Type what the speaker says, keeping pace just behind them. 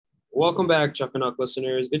Welcome back, Chuckin Knucks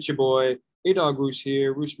listeners. It's your boy, adogruss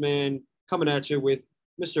here, Russman, coming at you with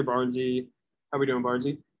Mr. Barnesy. How we doing,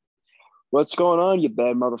 Barnesy? What's going on, you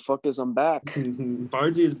bad motherfuckers? I'm back.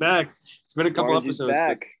 Barnesy is back. It's been a couple Barnesy's episodes,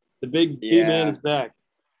 back. but the big man is back.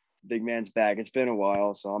 Big man's back. It's been a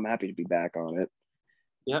while, so I'm happy to be back on it.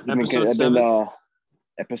 Yeah, episode 7.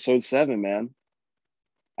 Episode 7, man.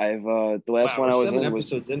 I've the last one I was 7 in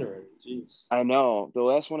episodes in already. Jeez. I know. The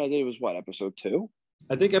last one I did was what, episode 2?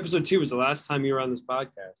 I think episode 2 was the last time you were on this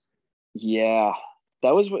podcast. Yeah.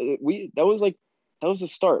 That was the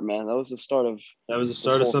start, man. That was the start of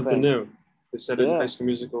something new. They said it in Yeah. High School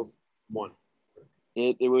Musical 1.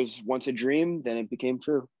 It was once a dream, then it became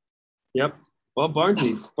true. Yep. Well,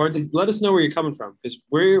 Barnesy, let us know where you're coming from, because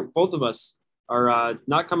both of us are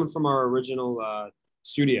not coming from our original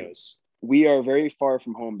studios. We are very far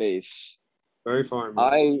from home base. Very far.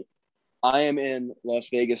 Man. I am in Las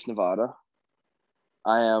Vegas, Nevada.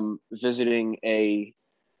 I am visiting a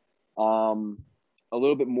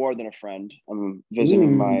little bit more than a friend. I'm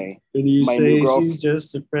visiting my and my say new girl. She's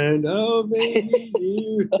just a friend. Oh, baby,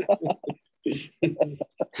 you.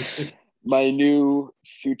 My new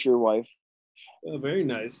future wife. Oh, very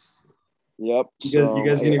nice. Yep. You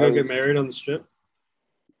guys gonna go get married on the strip?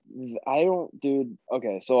 I don't, dude.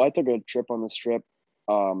 Okay, so I took a trip on the strip.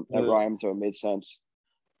 At Rhyme, so it made sense.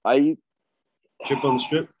 Trip on the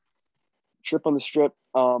strip. Trip on the strip.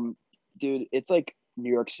 Dude, it's like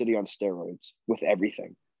New York City on steroids with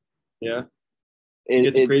everything. Yeah. You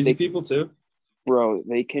get the crazy people too. Bro,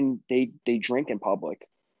 they drink in public.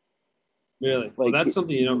 Really? Like, well, that's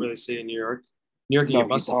something you don't really see in New York. New York, you get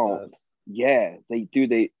busted for that. Yeah, they do.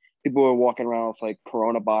 People are walking around with like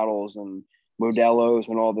Corona bottles and Modelo's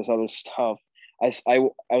and all this other stuff. I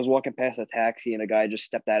was walking past a taxi and a guy just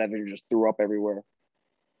stepped out of it and just threw up everywhere.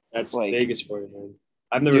 That's like Vegas for you, man.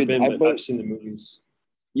 I've never been, but I've seen the movies.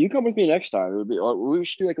 You come with me next time. We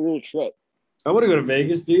should do like a little trip. I want to go to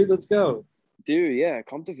Vegas, dude. Let's go. Dude, yeah,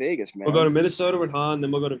 come to Vegas, man. We'll go to Minnesota with Han,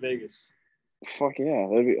 then we'll go to Vegas. Fuck yeah,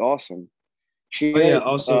 that'd be awesome.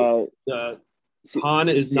 Han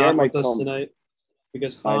is not with us tonight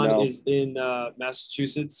because Han is in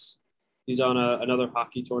Massachusetts. He's on another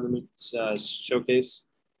hockey tournament showcase.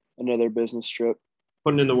 Another business trip.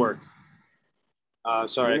 Putting in the work.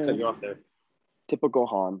 Sorry, I cut you off there. Typical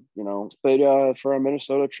Han, you know. But for our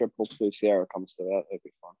Minnesota trip, hopefully Sierra comes to that. That'd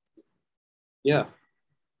be fun. Yeah.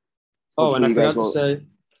 Oh, and I forgot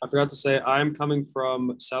to say, I'm coming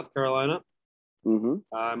from South Carolina. Mm-hmm.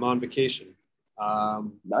 I'm on vacation.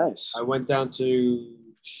 Nice. I went down to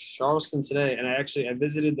Charleston today, and I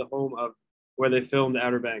visited the home of where they filmed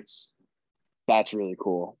Outer Banks. That's really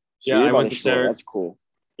cool. So yeah, I went to Sarah. That's cool.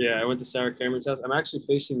 Yeah, I went to Sarah Cameron's house. I'm actually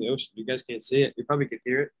facing the ocean. You guys can't see it. You probably could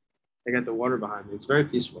hear it. I got the water behind me. It's very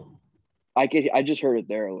peaceful. I just heard it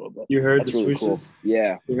there a little bit. You heard That's the really swooshes? Cool.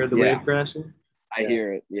 Yeah. You heard the wave crashing? I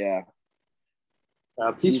hear it. Yeah.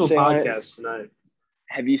 Peaceful podcast tonight.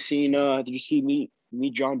 Have you seen? Did you see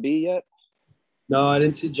Meet John B yet? No, I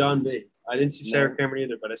didn't see John B. I didn't see Sarah Cameron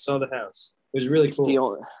either, but I saw the house. It was really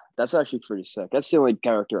cool. That's actually pretty sick. That's the only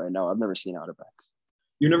character I know. I've never seen Outer Banks.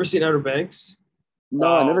 You've never seen Outer Banks? No,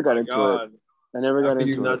 I never got into it. I never got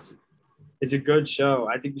into it. It's a good show.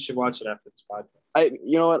 I think you should watch it after this podcast.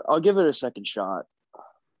 You know what? I'll give it a second shot.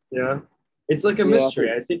 Yeah, it's like a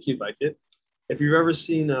mystery. I think you'd like it. If you've ever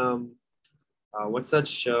seen what's that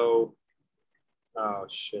show? Oh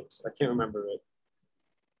shit, I can't remember it.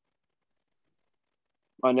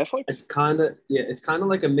 On Netflix? It's kind of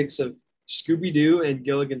like a mix of Scooby-Doo and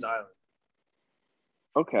Gilligan's Island.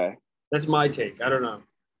 Okay. That's my take. I don't know.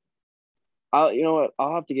 You know what?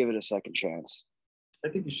 I'll have to give it a second chance. I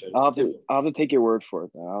think you should. I'll have to take your word for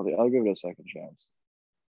it then. I'll give it a second chance.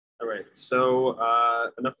 All right. So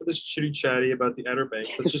enough of this chitty chatty about the Outer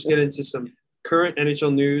Banks. Let's just get into some current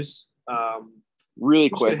NHL news. Really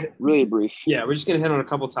quick, really brief. Yeah, we're just gonna hit on a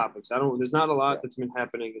couple topics. There's not a lot that's been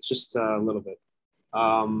happening. It's just a little bit.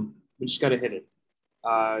 We just gotta hit it.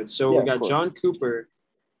 We got John Cooper.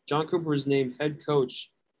 John Cooper is named head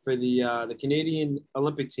coach for the Canadian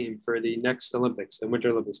Olympic team for the next Olympics, the Winter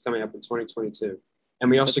Olympics coming up in 2022. And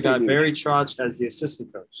we also got Barry Trotz as the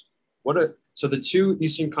assistant coach. So the two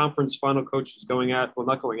Eastern Conference final coaches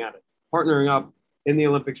partnering up in the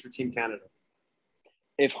Olympics for Team Canada.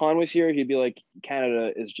 If Han was here, he'd be like,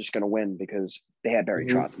 Canada is just going to win because they had Barry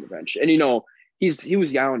Trotz on the bench. And, he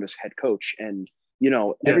was the Islanders head coach. And,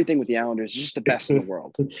 everything with the Islanders is just the best in the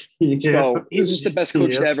world. So he's just the best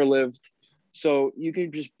coach that ever lived. So you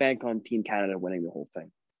can just bank on Team Canada winning the whole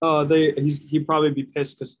thing. He'd probably be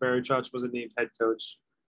pissed because Barry Trotz wasn't named head coach.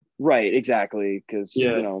 Right, exactly. Because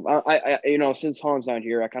Yeah. I since Han's not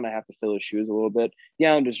here, I kind of have to fill his shoes a little bit. The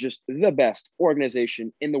Islanders just the best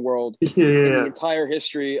organization in the world, in the entire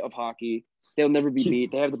history of hockey. They'll never be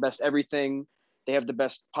beat. They have the best everything. They have the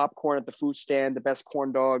best popcorn at the food stand, the best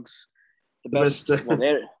corn dogs, the best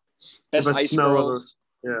best ice smell girls.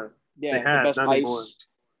 Yeah, the best not ice. Anymore.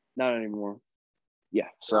 Not anymore. Yeah.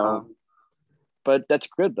 So, but that's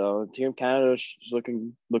good though. Team Canada is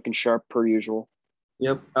looking sharp per usual.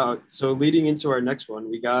 Yep. So leading into our next one,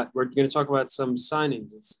 we're going to talk about some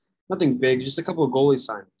signings. It's nothing big, just a couple of goalie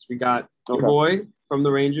signings. We got your boy from the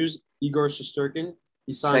Rangers, Igor Shesterkin.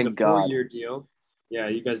 He signs a 4-year deal. Yeah,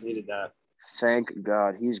 you guys needed that. Thank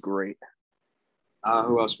God, he's great.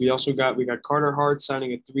 Who else? We got Carter Hart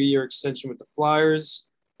signing a 3-year extension with the Flyers.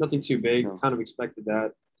 Nothing too big. No. Kind of expected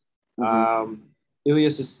that. Mm-hmm. Ilya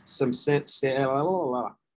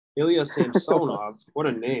Samsonov. What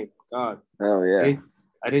a name. God. Oh, yeah.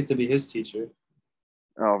 I'd hate to be his teacher.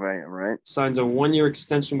 Oh, man, right. Signs a 1-year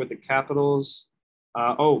extension with the Capitals.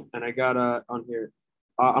 And I got on here.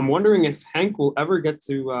 I'm wondering if Hank will ever get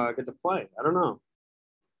to play. I don't know.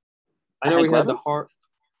 I know he had the heart.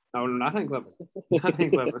 No, not Hank Levin. Not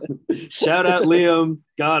Hank Levin. Shout out Liam.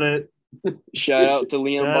 Got it. Shout out to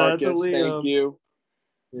Liam Barkas. Thank you.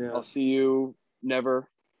 Yeah. I'll see you never.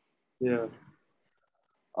 Yeah.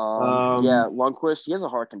 Lundqvist, he has a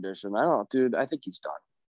heart condition. I don't know, dude. I think he's done.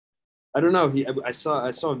 I don't know. I saw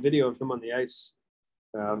a video of him on the ice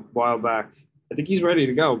a while back. I think he's ready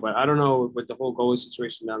to go, but I don't know with the whole goalie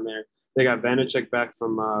situation down there. They got Vanacek back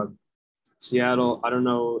from Seattle. I don't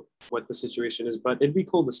know what the situation is, but it'd be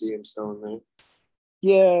cool to see him still in there.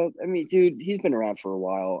 Yeah, I mean, dude, he's been around for a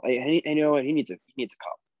while. I know he needs a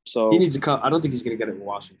cup. So he needs a cup. I don't think he's gonna get it in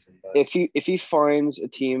Washington. But if he finds a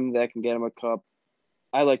team that can get him a cup,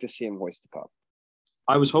 I like to see him hoist the cup.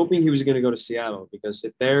 I was hoping he was going to go to Seattle because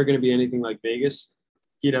if they're going to be anything like Vegas,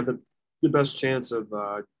 he'd have the best chance of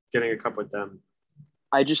getting a cup with them.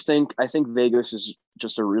 I think Vegas is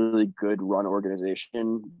just a really good run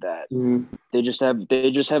organization that they just have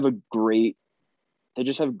great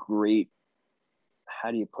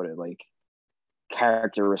how do you put it, like,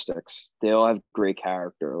 characteristics. They all have great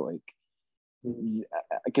character, like,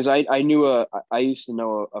 because I used to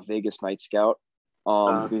know a Vegas Night Scout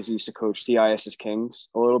because he used to coach CIS's Kings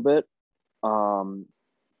a little bit.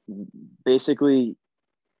 Basically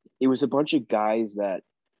it was a bunch of guys that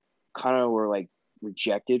kind of were like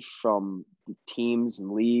rejected from teams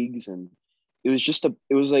and leagues, and it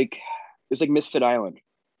was like Misfit Island.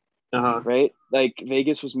 Right? Like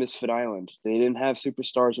Vegas was Misfit Island. They didn't have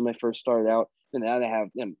superstars when they first started out, and now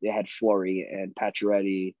they had Fleury and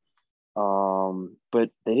Pacioretty, but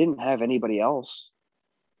they didn't have anybody else.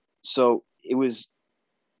 So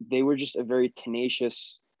they were just a very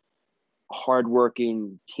tenacious,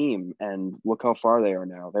 hardworking team, and look how far they are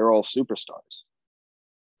now. They're all superstars.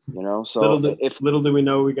 So little do we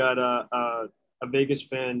know, we got a Vegas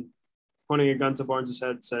fan pointing a gun to Barnes'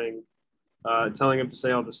 head, saying, telling him to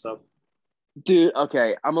say all this stuff. Dude,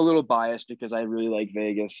 okay, I'm a little biased because I really like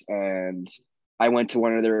Vegas, and I went to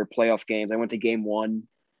one of their playoff games. I went to game 1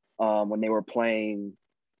 when they were playing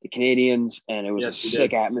the Canadians, and it was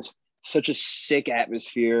sick atmosphere. Such a sick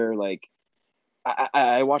atmosphere. Like,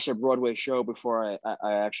 I watched a Broadway show before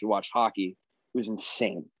I actually watched hockey. It was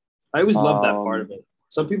insane. I always loved that part of it.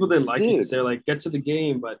 Some people didn't like it because they're like, get to the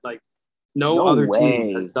game, but like no other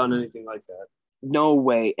team has done anything like that. No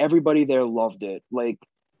way. Everybody there loved it. Like,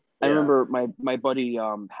 I remember my buddy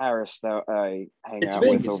Harris that I hang out with. It's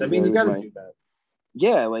Vegas. I mean, you got to do that.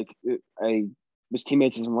 Yeah, like I was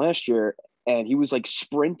teammates with him last year, and he was like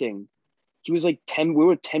sprinting. He was like 10. We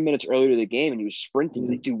were 10 minutes earlier to the game, and he was sprinting. He's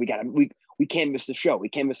like, "Dude, we can't miss the show. We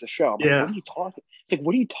can't miss the show." I'm like, "What are you talking?" It's like,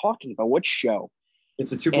 "What are you talking about? What show?"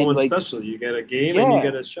 It's a 2-for-1 special. You get a game and you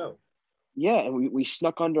get a show. Yeah, and we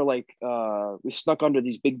snuck under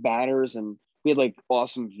these big banners, and we had like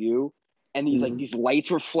awesome view. And these lights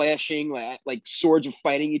were flashing, like swords were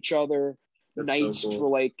fighting each other. That's Knights so cool. were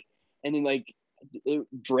like, and then like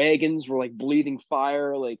dragons were like breathing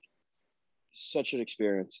fire. Like, such an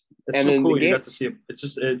experience. It's and so cool. You got to see it.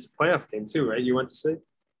 It's a playoff game too, right? You went to see?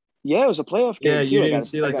 Yeah, it was a playoff game. Yeah, too. You didn't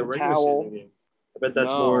see like a regular season game. I bet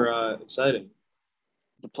that's more exciting.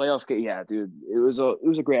 The playoff game, yeah, dude. It was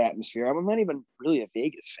a great atmosphere. I'm not even really a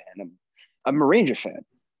Vegas fan. I'm a Ranger fan.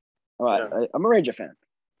 I'm a Ranger fan.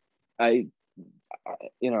 I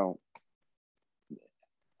don't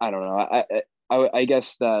know. I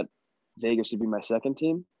guess that Vegas would be my second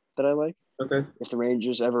team that I like. Okay. If the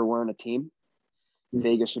Rangers ever weren't a team,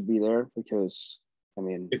 Vegas would be there because, I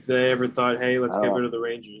mean, if they ever thought, hey, let's get rid of the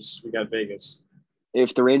Rangers, we got Vegas.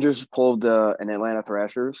 If the Rangers pulled an Atlanta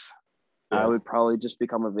Thrashers, Yeah. I would probably just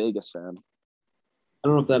become a Vegas fan. I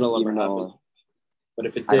don't know if that'll ever Even happen, though but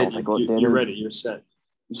if it I don't did, think you're ready. You're set.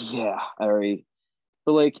 Yeah, I already.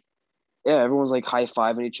 But like, yeah, everyone's like high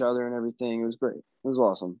fiving each other and everything. It was great. It was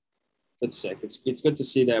awesome. It's sick. It's good to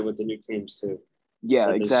see that with the new teams too. Yeah,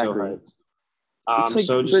 that exactly. So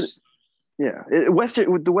so just yeah,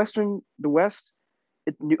 the West.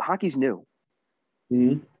 Hockey's new.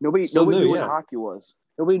 mm-hmm. Nobody knew what hockey was.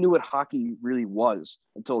 Nobody knew what hockey really was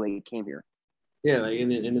until they came here. Yeah, like in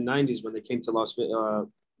the 90s when they came to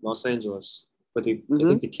Los Angeles, but I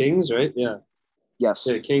think the Kings, right? Yeah. Yes.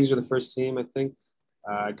 Yeah, the Kings were the first team. I think.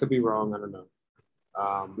 I could be wrong. I don't know.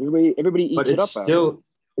 Everybody eats it up. But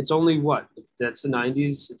it's only what? That's the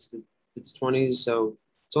 90s. It's 20s. So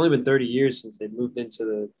it's only been 30 years since they moved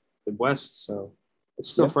into the West. So it's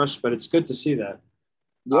still fresh, but it's good to see that.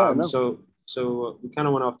 Yeah. So we kind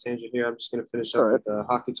of went off tangent here. I'm just going to finish up with the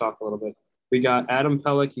hockey talk a little bit. We got Adam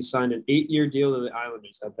Pelech. He signed an 8-year deal to the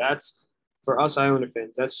Islanders. Now that's for us Islander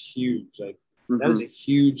fans. That's huge. Like that is a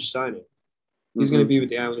huge signing. He's going to be with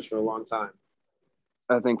the Islanders for a long time.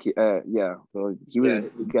 I think, yeah. Well,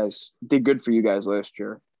 you guys did good for you guys last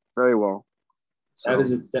year. Very well. So. That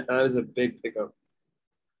is a big pickup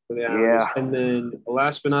for the Islanders. Yeah. And then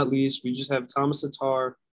last but not least, we just have Thomas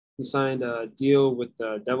Tatar. He signed a deal with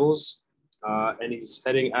the Devils, and he's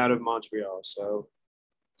heading out of Montreal. So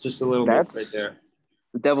it's just a little bit right there.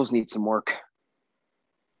 The Devils need some work.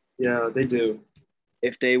 Yeah, they do.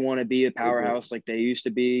 If they want to be a powerhouse like they used to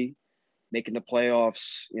be, making the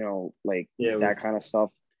playoffs, that kind of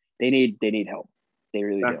stuff. They need help. They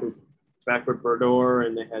really do. Back with Berdor,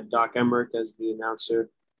 and they had Doc Emmerich as the announcer.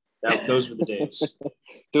 Those were the days.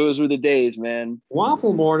 Those were the days, man.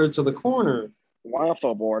 Waffle boarded to the corner.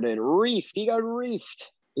 Waffle boarded. Reefed. He got reefed.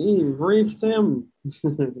 He reefed him.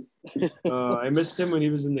 I missed him when he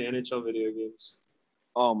was in the NHL video games.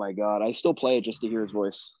 Oh my God. I still play it just to hear his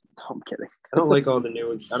voice. No, I'm kidding. I don't like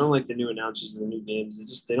the new announcers in the new games.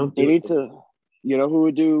 They don't do it. They need to, who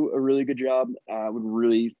would do a really good job? I would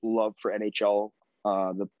really love for NHL,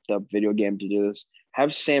 the video game to do this.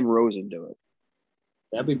 Have Sam Rosen do it.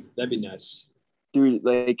 That'd be nice. Dude,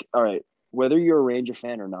 all right, whether you're a Ranger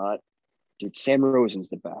fan or not, dude, Sam Rosen's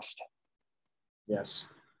the best. Yes.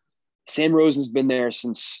 Sam Rosen's been there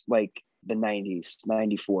since the 90s,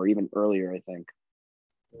 94, even earlier, I think.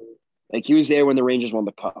 He was there when the Rangers won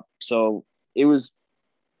the cup. So it's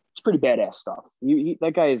pretty badass stuff.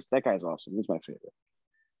 That guy's awesome. He's my favorite.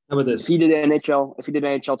 How about this? If he did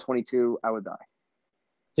NHL 22, I would die.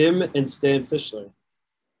 Him and Stan Fischler.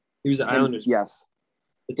 He was the Islanders. Yes.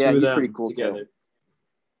 The two of he's them pretty cool together. Too.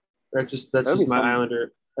 That's just my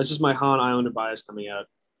Islander. That's just my Han Islander bias coming out.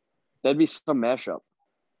 That'd be some mashup.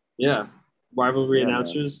 Yeah. Rivalry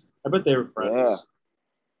announcers. Man. I bet they were friends. Yeah.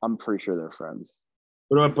 I'm pretty sure they're friends.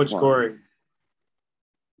 What about Butch Goring?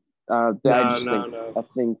 I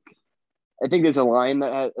think there's a line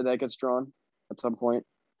that gets drawn at some point.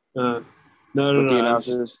 No. The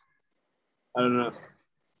announcers. I don't know.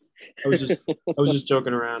 I was just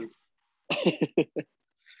joking around. I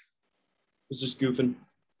was just goofing.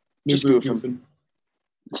 Goofing.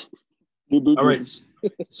 All right.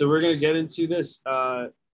 So we're gonna get into this.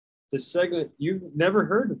 This segment. You've never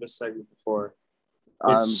heard of this segment before.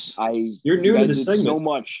 You're new to this segment. So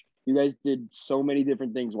much. You guys did so many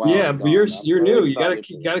different things. But you're new. You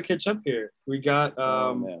gotta catch up here. We got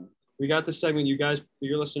we got the segment. You guys,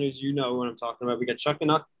 your listeners, you know what I'm talking about. We got Chuck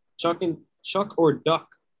or Duck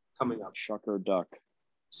coming up. Chuck or Duck.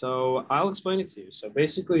 So I'll explain it to you. So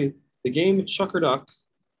basically, the game Chuck or Duck.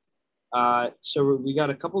 So we got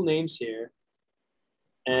a couple names here,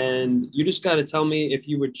 and you just got to tell me if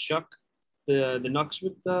you would chuck the Knucks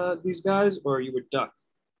with these guys, or you would duck,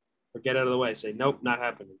 or get out of the way. Say nope, not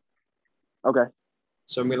happening. Okay.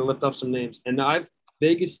 So I'm gonna lift up some names, and I've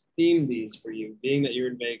Vegas themed these for you, being that you're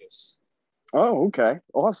in Vegas. Oh, okay,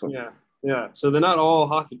 awesome. Yeah. So they're not all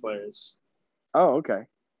hockey players. Oh, okay.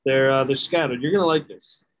 They're scattered. You're gonna like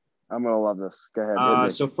this. I'm gonna love this. Go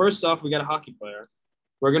ahead. So first off, we got a hockey player.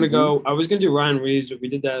 We're gonna go. I was gonna do Ryan Reeves, but we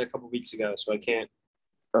did that a couple weeks ago, so I can't.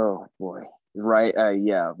 Oh boy, right?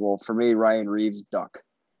 Yeah. Well, for me, Ryan Reeves, Duck.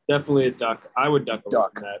 Definitely a Duck. I would duck away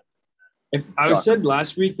from that. If I said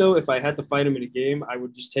last week though, if I had to fight him in a game, I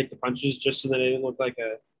would just take the punches just so that I didn't look like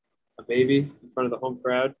a baby in front of the home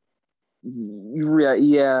crowd.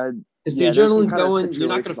 Yeah. Because the adrenaline's going, you're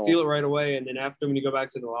not gonna feel it right away, and then after when you go back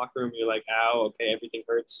to the locker room, you're like, "Ow, okay, everything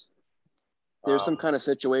hurts." There's some kind of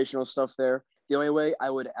situational stuff there. The only way I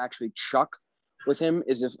would actually chuck with him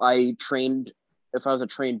is if I was a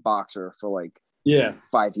trained boxer for Yeah.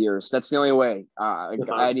 5 years. That's the only way.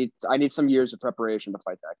 I need some years of preparation to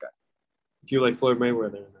fight that guy. If you like Floyd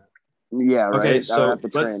Mayweather in that. Yeah, right. Okay, so I have to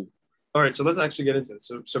train. All right, so let's actually get into it.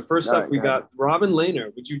 So first up, we got Robin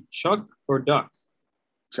Lehner. Would you chuck or duck?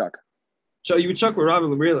 Chuck. So you would chuck with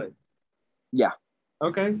Robin, really? Yeah.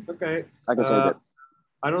 Okay. I can take it.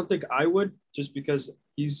 I don't think I would, just because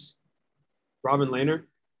he's Robin Lehner.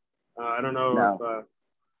 I don't know if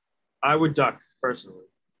I would duck personally.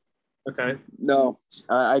 Okay. No,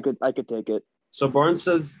 I could take it. So Barnes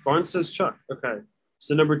says Chuck. Okay.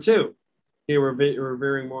 So number 2, here we're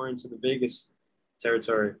veering more into the Vegas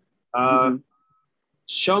territory.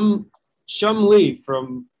 Chum Lee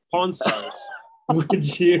from Pawn Stars.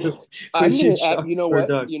 Would you? You know what?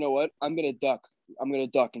 Duck? You know what? I'm gonna duck. And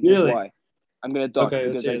here's why. I'm gonna duck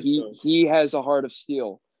because he has a heart of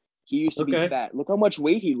steel. He used to be fat. Look how much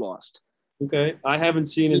weight he lost. Okay, I haven't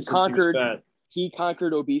seen him since he was fat. He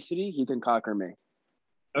conquered obesity. He can conquer me.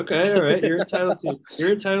 Okay, all right. You're entitled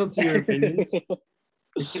to your opinions.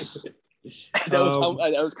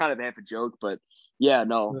 that was kind of half a joke, but yeah,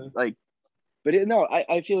 no, I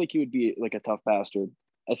feel like he would be like a tough bastard.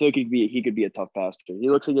 I feel like he could be a tough bastard. He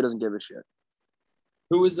looks like he doesn't give a shit.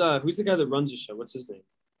 Who's the guy that runs the show? What's his name?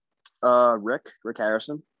 Rick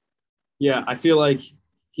Harrison. Yeah, I feel like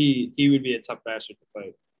he would be a tough bastard to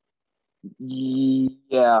fight.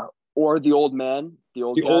 Yeah, or the old man. The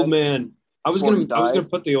old man. I was gonna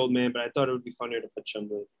put the old man, but I thought it would be funnier to put Chum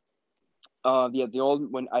Lee. Yeah, the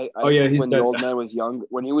old the old man was young.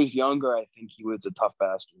 When he was younger, I think he was a tough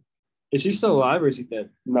bastard. Is he still alive or is he dead?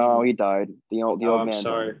 No, he died. The old man. I'm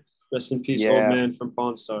sorry. Rest in peace, old man from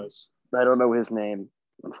Pawn Stars. I don't know his name,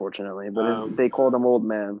 unfortunately, but they called him Old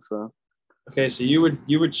Man. So. Okay, so you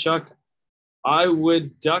would chuck. I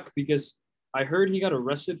would duck because I heard he got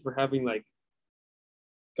arrested for having like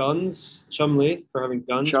guns. Chum Lee for having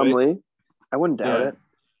guns. Chum Lee, I wouldn't doubt it.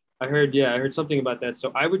 I heard something about that.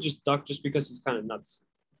 So I would just duck just because it's kind of nuts.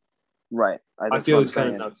 Right. I feel it's kind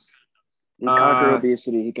of nuts. He conquered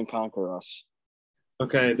obesity. He can conquer us.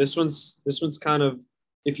 Okay, this one's kind of,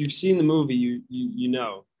 if you've seen the movie, you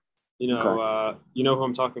know who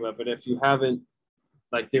I'm talking about. But if you haven't,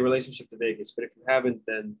 like the relationship to Vegas, but if you haven't,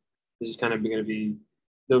 then this is kind of going to be,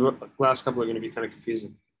 the last couple are going to be kind of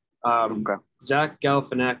confusing. Zach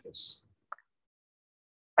Galifianakis.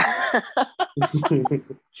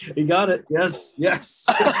 He got it. Yes. Yes.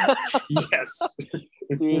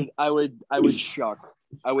 Dude, I would chuck.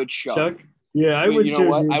 Chuck? Yeah, I would too.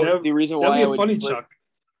 Dude. The reason why that'd be a funny Chuck.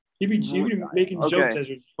 He'd be making jokes as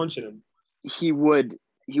you're punching him. He would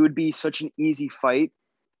be such an easy fight,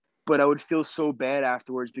 but I would feel so bad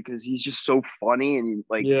afterwards because he's just so funny and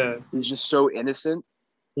he's just so innocent.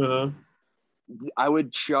 I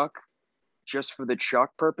would chuck just for the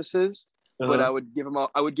chuck purposes. But I would give him a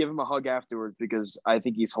hug afterwards because I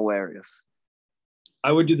think he's hilarious.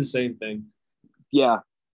 I would do the same thing. Yeah,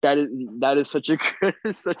 that is such a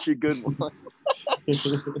good one.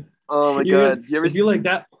 Oh my god! If you like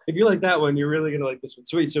that one, you're really gonna like this one.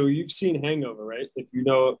 Sweet. So you've seen Hangover, right? If you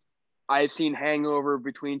know, I've seen Hangover,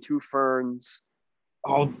 Between Two Ferns.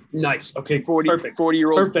 Oh, nice. Okay,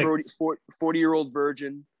 40-year-old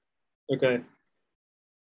virgin. Okay.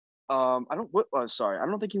 I don't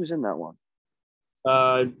think he was in that one.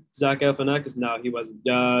 Zach Galifianakis? No, he wasn't.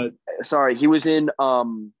 Sorry, he was in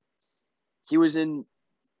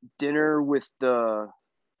Dinner with the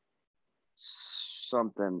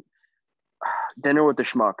something. Dinner with the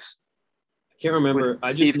Schmucks. I can't remember.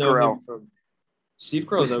 I just know him from Steve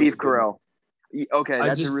Carell. Steve Carell. Okay,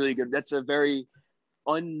 that's a very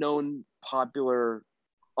unpopular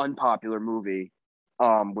movie.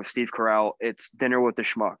 With Steve Carell, it's Dinner with the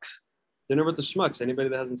Schmucks. Dinner with the Schmucks. Anybody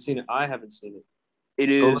that hasn't seen it, I haven't seen it. It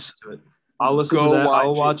is. Go listen to it. I'll listen to that.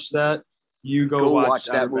 I'll watch that. You go watch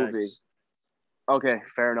that movie. Okay,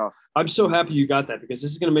 fair enough. I'm so happy you got that because this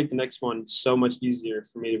is going to make the next one so much easier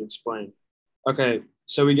for me to explain. Okay,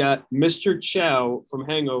 so we got Mr. Chow from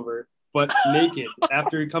Hangover, but naked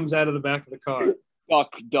after he comes out of the back of the car.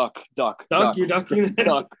 Duck. You're ducking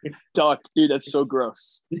that? Duck. Dude, that's so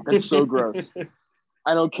gross. That's so gross.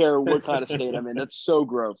 I don't care what kind of state I'm in. That's so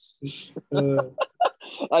gross.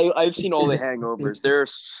 I've seen all the Hangovers. They're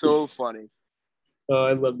so funny. Oh,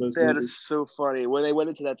 I love those. That is so funny. When they went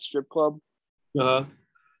into that strip club. I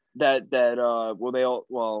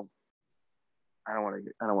don't want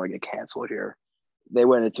to get canceled here. They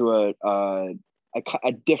went into a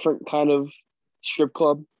different kind of strip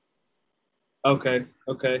club. Okay.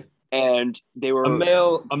 And they were a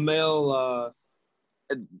male a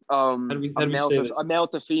male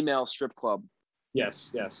to female strip club.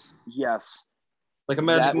 Yes. Like a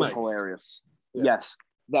Magic Mike. That was hilarious. Yeah.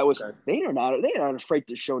 That was Okay. they are not afraid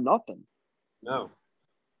to show nothing. No.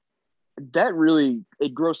 That really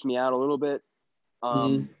it grossed me out a little bit.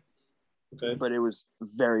 Okay. But it was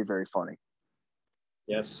very, very funny.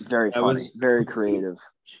 Yes. Very funny. Very creative.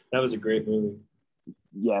 That was a great movie.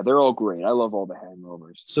 Yeah, they're all great. I love all the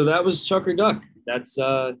hangovers. So that was Chuckin Knucks. That's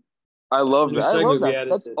I love that. I love that.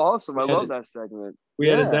 That's awesome. I love that segment.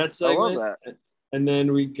 We added that segment. I love that. And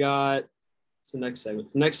then we got what's the next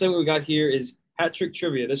segment? The next segment we got here is Hat Trick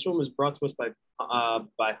Trivia. This one was brought to us by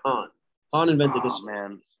Han. Han invented this one.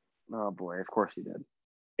 Man. Oh boy, of course he did.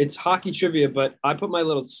 It's hockey trivia, but I put my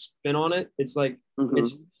little spin on it. It's like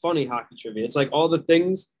it's funny hockey trivia. It's like all the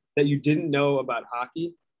things that you didn't know about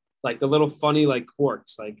hockey, like the little funny like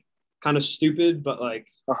quirks, like kind of stupid but like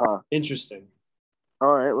interesting.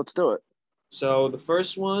 All right, let's do it. So the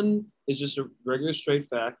first one is just a regular straight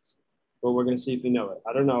fact, but we're gonna see if you know it.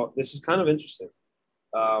 I don't know. This is kind of interesting.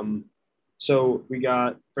 So we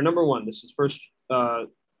got for number one. This is first.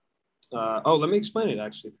 Let me explain it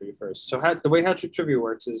actually for you first. So the way Hat Trick Trivia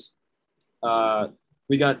works is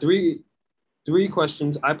we got three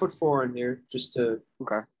questions. I put 4 in here just to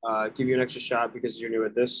give you an extra shot because you're new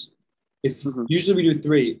at this. Usually we do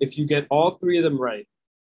 3. If you get all 3 of them right,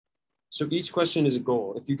 so each question is a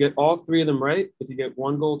goal. If you get all 3 of them right, if you get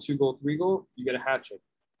 1 goal, 2 goal, 3 goal, you get a hat trick.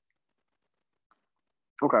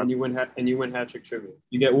 Okay. And you win Hat Trick Trivia.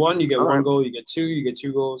 You get 1, you get 1 goal. You get 2, you get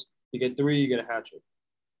 2 goals. You get 3, you get a hat trick.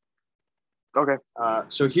 Okay.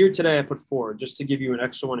 So here today I put 4 just to give you an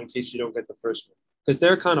extra one in case you don't get the first one because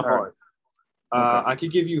they're kind of hard. I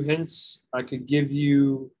could give you hints. I could give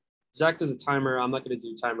you Zach does a timer. I'm not going to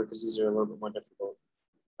do timer because these are a little bit more difficult.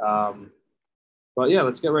 But yeah,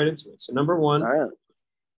 let's get right into it. So number 1,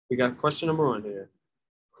 we got question number 1 here.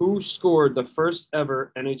 Who scored the first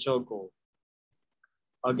ever NHL goal?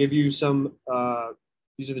 I'll give you some.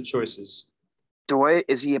 These are the choices.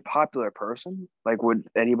 Is he a popular person? Like, would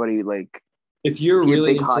anybody like? If you're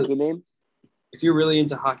really into hockey name, if you're really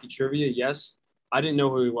into hockey trivia, yes. I didn't know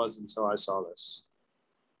who he was until I saw this.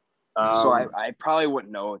 So I probably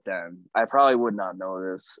wouldn't know it then. I probably would not know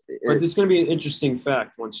this. But this is going to be an interesting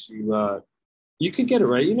fact once you could get it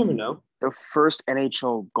right. You never know. The first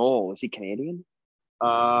NHL goal, is he Canadian?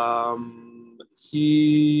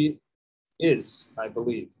 He is, I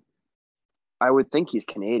believe. I would think he's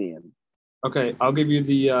Canadian. Okay, I'll give you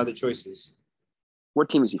the choices. What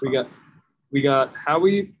team is he from? We got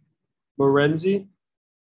Howie Morenzi.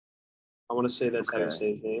 I want to say that's how you say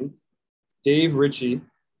his name. Dave Ritchie,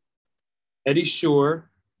 Eddie Shore,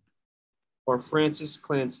 or Francis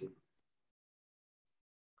Clancy.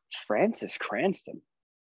 Francis Cranston.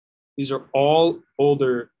 These are all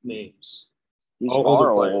older names. These are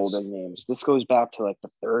all older names. This goes back to like the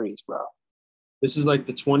 30s, bro. This is like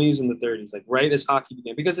the 20s and the 30s, like right as hockey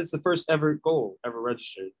began, because it's the first ever goal ever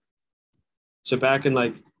registered. So back in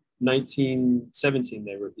like 1917,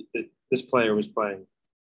 this player was playing.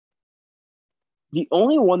 The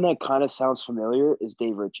only one that kind of sounds familiar is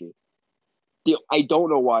Dave Ritchie. I don't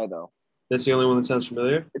know why though. That's the only one that sounds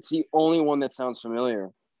familiar? It's the only one that sounds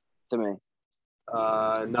familiar to me.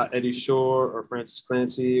 Not Eddie Shore or Francis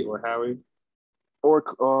Clancy or Howie. Or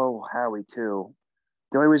Howie too.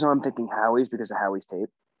 The only reason I'm thinking Howie is because of Howie's tape.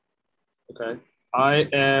 Okay.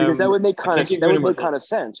 Because that would make kind of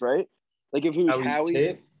sense, right? Like if he was Howie's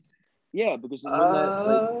tape? Yeah, because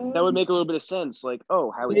that would make a little bit of sense. Like,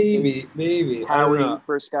 Howie's tape. Maybe. Howie,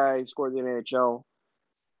 first guy who scored the NHL.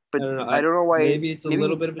 But I don't know why. Maybe it's a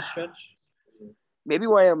little bit of a stretch. Maybe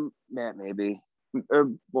why I'm Matt. Maybe.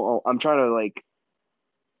 I'm trying to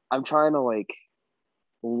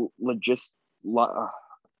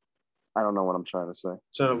I don't know what I'm trying to say.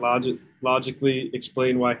 Trying to logically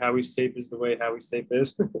explain why Howie's tape is the way Howie's tape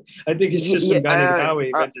is. I think it's just some guy named Howie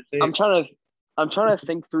invented tape. I'm trying to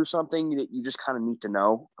think through something that you just kind of need to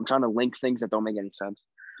know. I'm trying to link things that don't make any sense.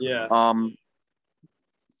 Yeah.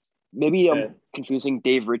 Maybe I'm confusing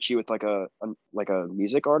Dave Ritchie with like a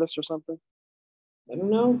music artist or something. I don't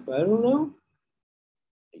know.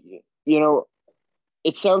 You know,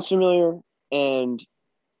 it sounds familiar, and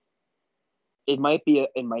it might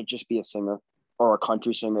just be a singer or a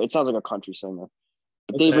country singer. It sounds like a country singer.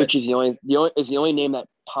 But Dave Ritchie is the only name that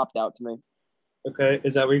popped out to me. Okay,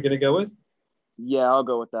 is that what you're gonna go with? Yeah, I'll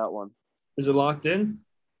go with that one. Is it locked in?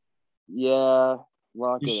 Yeah,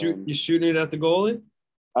 locked in. You shooting it at the goalie?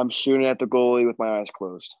 I'm shooting at the goalie with my eyes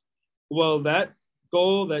closed. Well, that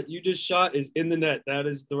goal that you just shot is in the net. That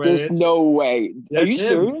is the right answer. There's no way. Are you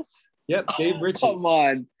serious? Yep, Dave Ritchie. Come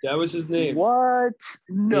on. That was his name. What?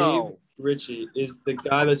 No. Dave Ritchie is the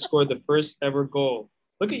guy that scored the first ever goal.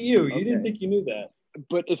 Look at you. You didn't think you knew that.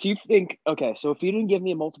 But if you think, okay, so if you didn't give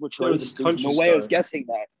me a multiple choice, there's no way star. I was guessing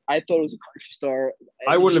that. I thought it was a country star.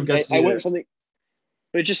 I wouldn't have guessed it. I went something,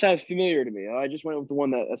 but it just sounded familiar to me. I just went with the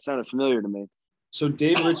one that sounded familiar to me. So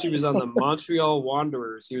Dave Ritchie was on the Montreal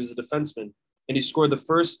Wanderers. He was a defenseman, and he scored the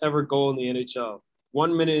first ever goal in the NHL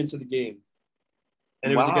 1 minute into the game.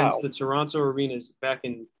 And it was against the Toronto Arenas back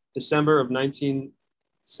in December of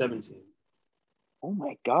 1917. Oh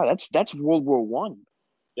my God, that's World War I.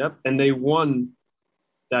 Yep, and they won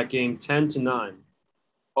that game 10-9.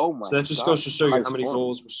 Oh my! So that just goes to show you how many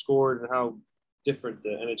goals were scored and how different the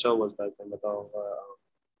NHL was back then. With all,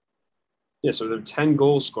 so there were 10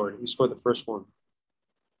 goals scored. He scored the first one.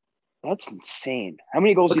 That's insane. How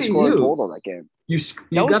many goals he scored total that game? You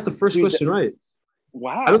got the first question right.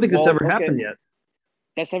 Wow! I don't think that's ever happened yet.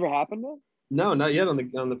 That's never happened, though? No, not yet on the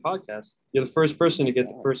podcast. You're the first person to get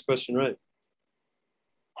the first question right.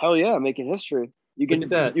 Hell yeah, making history. You can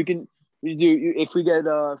look at that. If we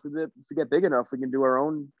get big enough, we can do our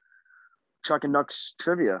own Chuckin Knucks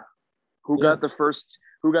trivia. Who got the first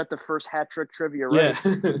hat trick trivia right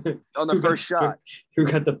on the first shot? Who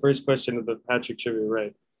got the first question of the hat trick trivia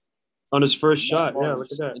right on his first shot? Yeah,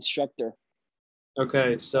 look at that. Instructor.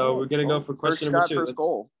 Okay, so we're gonna go for question number 2. First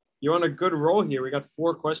goal. You're on a good roll here. We got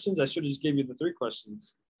 4 questions. I should have just gave you the 3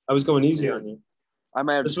 questions. I was going easy on you. I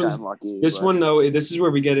might have just gotten lucky. This one, though, this is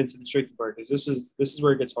where we get into the tricky part because this is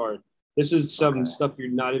where it gets hard. This is some stuff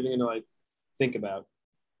you're not even gonna think about.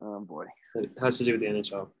 Oh boy, it has to do with the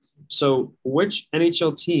NHL. So, which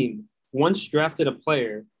NHL team once drafted a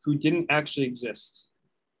player who didn't actually exist?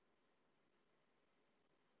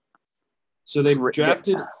 So they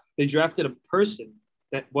drafted a person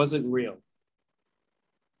that wasn't real.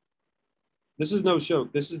 This is no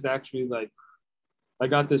joke. This is actually I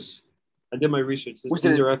got this. I did my research.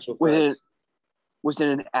 These are actual facts. Was it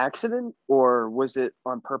an accident or was it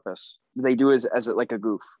on purpose? Did they do it as like a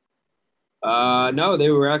goof? No,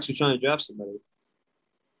 they were actually trying to draft somebody.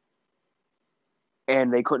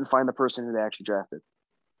 And they couldn't find the person who they actually drafted.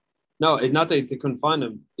 No, not that they couldn't find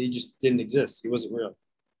him. He just didn't exist. He wasn't real.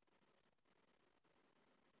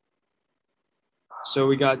 So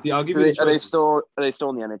we got I'll give you the choices. Are they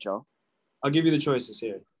still in the NHL? I'll give you the choices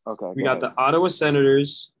here. Okay. We got the Ottawa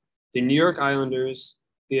Senators, the New York Islanders,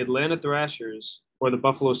 the Atlanta Thrashers, or the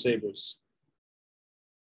Buffalo Sabres.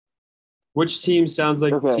 Which team sounds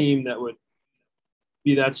like the team that would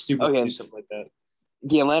be that stupid to do something like that?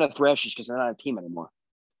 The Atlanta Thrashers, because they're not a team anymore.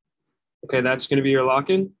 Okay, that's going to be your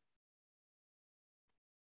lock-in?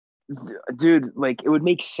 Dude, it would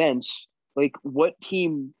make sense. What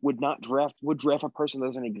team would draft a person that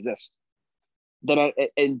doesn't exist?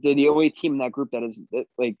 And the only team in that group that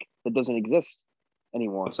doesn't exist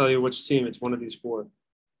anymore. I'll tell you which team. It's one of these 4.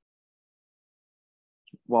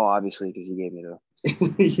 Well, obviously, because you gave me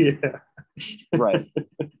yeah. Right.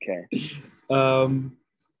 Okay.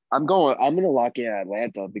 I'm gonna lock in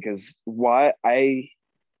Atlanta because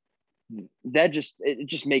it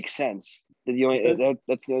just makes sense. That's the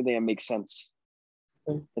only thing that makes sense.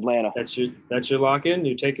 Atlanta. That's your lock in.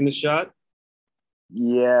 You're taking the shot.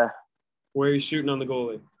 Yeah. Where are you shooting on the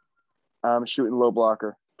goalie? I'm shooting low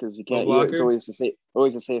blocker because you can't. It's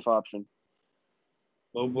always a safe option.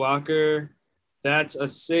 Low blocker. That's a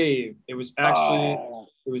save. It was actually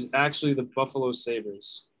the Buffalo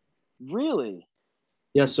Sabres. Really?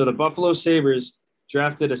 Yeah. So the Buffalo Sabres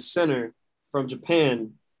drafted a center from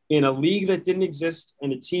Japan in a league that didn't exist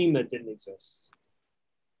and a team that didn't exist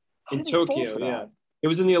in Tokyo. Yeah. It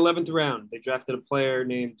was in the 11th round. They drafted a player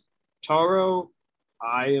named Taro.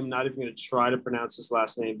 I am not even going to try to pronounce his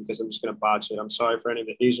last name because I'm just going to botch it. I'm sorry for any of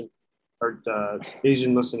the Asian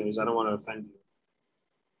listeners. I don't want to offend you.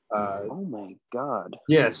 Oh my God.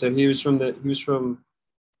 Yeah, so he was from the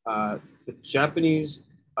Japanese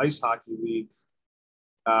Ice Hockey League.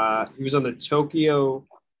 He was on the Tokyo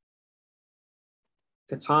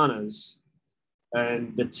Katanas,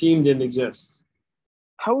 and the team didn't exist.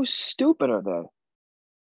 How stupid are they?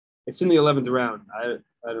 It's in the 11th round. I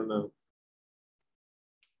don't know.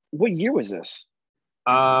 What year was this?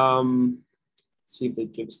 Let's see if they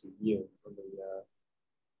give us the year on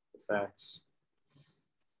the facts.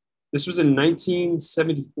 This was in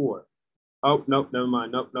 1974. Oh, nope, never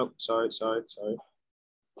mind. Nope. Sorry.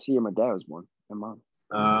 See, my dad was born. My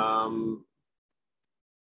mom.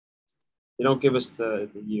 They don't give us the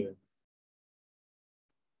year.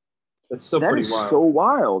 That's still pretty wild. That is so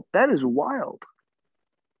wild. That is wild.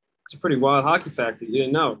 It's a pretty wild hockey fact that you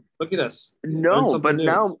didn't know. Look at us. No, but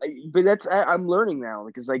I'm learning now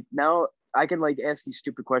because now I can ask these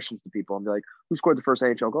stupid questions to people and be like, who scored the first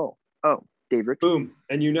NHL goal? Oh, Dave Ritchie. Boom.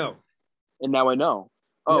 And you know. And now I know.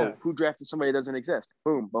 Oh, yeah. Who drafted somebody that doesn't exist?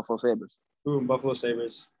 Boom, Buffalo Sabres. Boom, Buffalo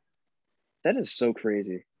Sabres. That is so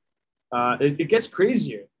crazy. It gets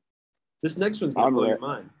crazier. This next one's going to blow your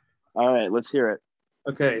mind. All right, let's hear it.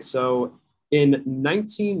 Okay, so in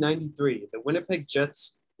 1993, the Winnipeg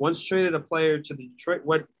Jets once traded a player to the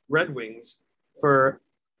Detroit Red Wings for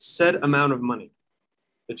said amount of money.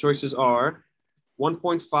 The choices are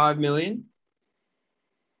 $1.5 million,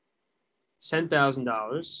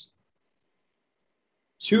 $10,000,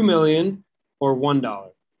 $2 million, or $1.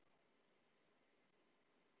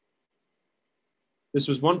 This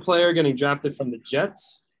was one player getting drafted from the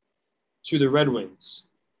Jets to the Red Wings.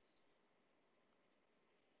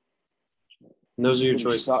 And those are your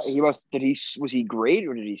choices. Was he great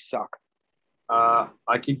or did he suck? I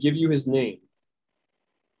could give you his name.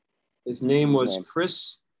 His name was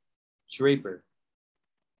Chris Draper.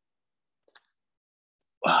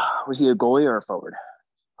 Was he a goalie or a forward?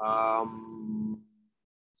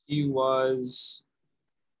 He was.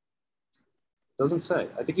 Doesn't say.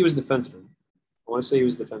 I think he was defenseman. I want to say he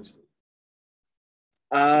was defenseman.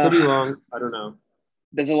 Could be wrong. I don't know.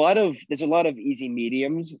 There's a lot of easy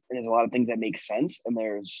mediums, and there's a lot of things that make sense, and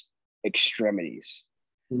there's extremities.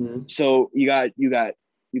 Mm-hmm. So you got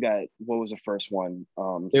what was the first one?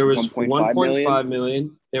 There was 1.5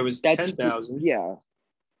 million. There was 10,000. Yeah.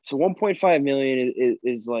 So 1.5 million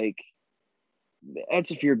is like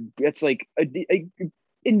that's like a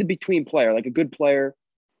in the between player, like a good player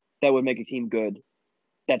that would make a team good.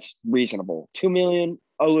 That's reasonable. 2 million,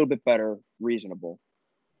 a little bit better, reasonable.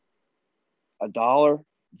 $1,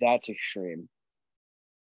 that's extreme.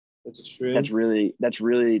 That's extreme.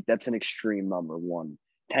 That's an extreme number. 1.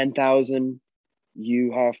 10,000,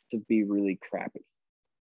 you have to be really crappy.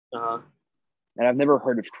 And I've never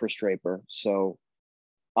heard of Chris Draper, so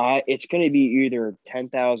it's going to be either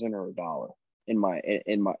 10,000 or $1 in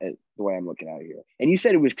the way I'm looking at it here. And you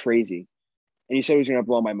said it was crazy, and you said it was going to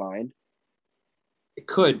blow my mind. It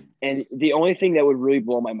could. And the only thing that would really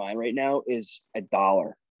blow my mind right now is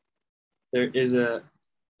 $1. There is a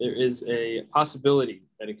possibility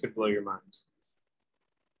that it could blow your mind.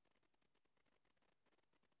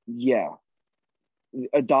 Yeah.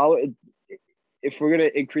 $1. If we're going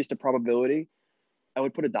to increase the probability, I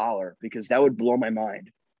would put $1 because that would blow my mind.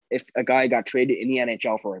 If a guy got traded in the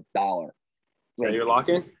NHL for $1. So you're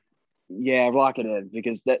locking? Yeah, lock it in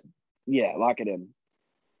because lock it in.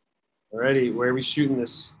 Alrighty, where are we shooting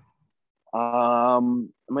this?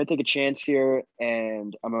 I'm going to take a chance here,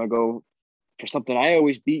 and I'm going to go for something I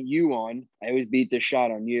always beat you on. I always beat this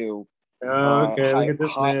shot on you. Okay, look at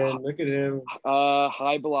this man. Look at him.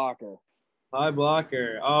 High blocker. High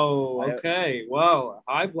blocker. Oh, okay. Well,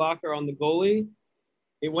 high blocker on the goalie.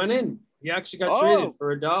 It went in. He actually got traded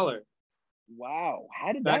for $1. Wow.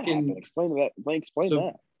 How did that happen? Explain that.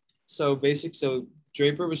 So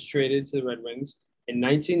Draper was traded to the Red Wings in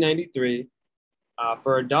 1993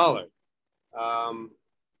 for $1. Let's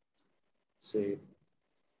see.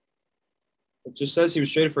 It just says he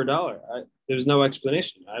was traded for $1. There's no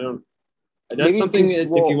explanation. That's maybe something if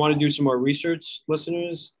you want to do some more research,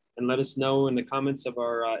 listeners, and let us know in the comments of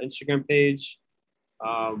our Instagram page.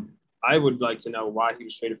 I would like to know why he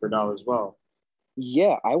was traded for $1 as well.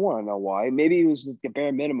 Yeah, I want to know why. Maybe it was the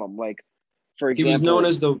bare minimum. Like, for example, he was known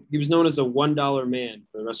as the $1 man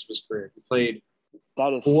for the rest of his career. He played.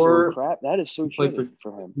 That is so crap. That is so shitty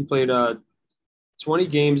for him. He played 20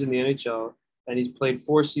 games in the NHL, and he's played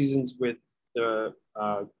 4 seasons with the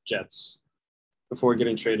Jets before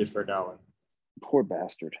getting traded for $1. Poor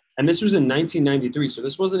bastard. And this was in 1993, so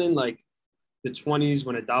this wasn't in like the 20s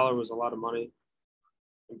when $1 was a lot of money.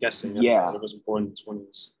 I'm guessing. Yeah, it wasn't born in the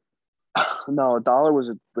 20s. No, $1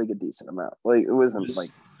 was like a decent amount. Like it wasn't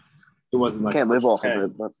like can't live off of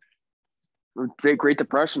it. But Great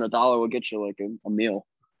Depression, $1 will get you like a meal.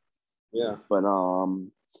 Yeah, but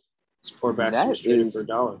this poor bastard was traded for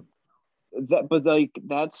 $1. But like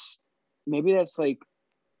that's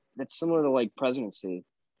similar to like presidency,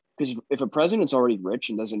 because if a president's already rich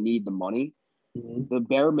and doesn't need the money, the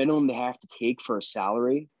bare minimum they have to take for a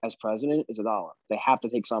salary as president is $1. They have to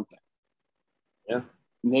take something. Yeah.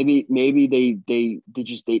 Maybe they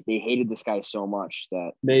hated this guy so much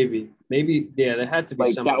that maybe yeah, there had to be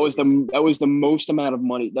like some. That was the most amount of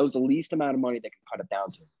money. That was the least amount of money they could cut it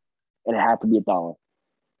down to, and it had to be $1.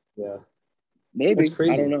 Yeah, maybe. That's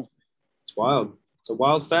crazy. I don't know. It's wild. It's a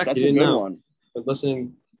wild fact. That's you didn't a good know. one. But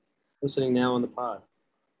listening now on the pod.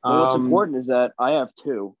 Well, what's important is that I have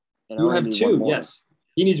 2. And you have 2. Yes,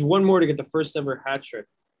 he needs 1 more to get the first ever hat trick.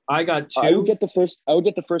 I got 2. I would get the first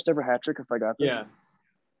ever hat trick if I got this. Yeah.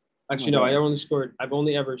 Actually, no. I've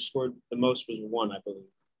only ever scored the most was 1, I believe.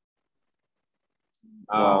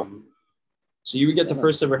 So you would get the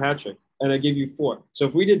first ever hat trick. and I give you 4. So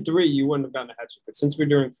if we did 3, you wouldn't have gotten a hat trick. But since we're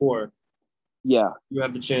doing 4, yeah, you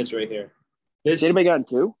have the chance right here. Did anybody gotten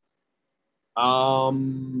 2? I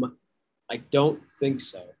don't think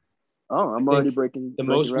so. Oh, I'm already breaking. The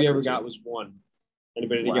most we ever got was 1.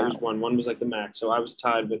 Anybody to get was 1. 1 was like the max. So I was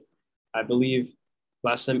tied with, I believe,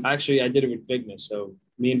 last time. Actually, I did it with Vigna. So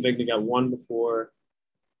me and Vigna got 1 before.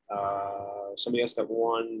 Somebody else got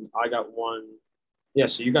 1. I got 1. Yeah,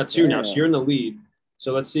 so you got 2 now. So you're in the lead.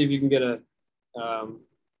 So let's see if you can get a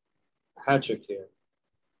hat trick here.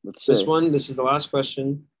 Let's see. This is the last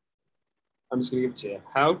question. I'm just going to give it to you.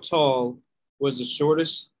 How tall was the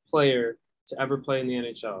shortest player to ever play in the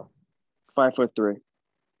NHL? 5'3".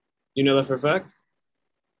 You know that for a fact?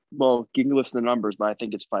 Well, you can listen to the numbers, but I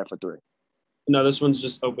think it's 5'3". No, this one's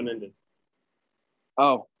just open-ended.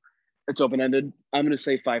 Oh, it's open-ended. I'm going to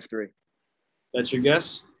say 5'3". That's your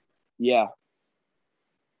guess? Yeah.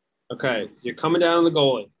 Okay, you're coming down on the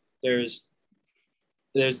goalie. There's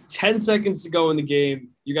 10 seconds to go in the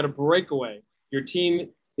game. You got a breakaway. Your team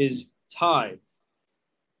is tied.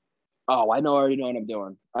 Oh, I already know what I'm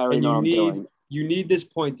doing. I already know what I'm doing. You need this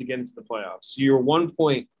point to get into the playoffs. You're 1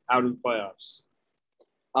 point out of the playoffs.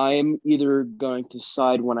 I am either going to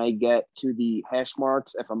decide when I get to the hash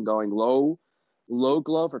marks if I'm going low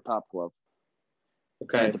glove or top glove.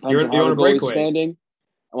 Okay. It depends on how the goalie's standing.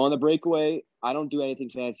 I'm on the breakaway. I don't do anything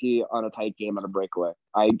fancy on a tight game on a breakaway.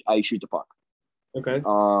 I shoot the puck. Okay.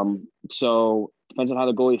 So depends on how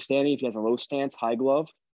the goalie is standing. If he has a low stance, high glove.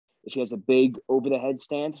 If he has a big over the head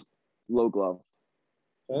stance, low glove.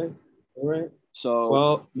 Okay. All right. So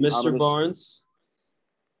well, Mr. Barnes,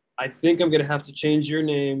 I think I'm gonna have to change your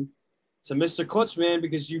name to Mr. Clutchman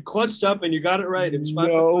because you clutched up and you got it right. It's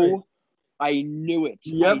 5 for 3. I knew it.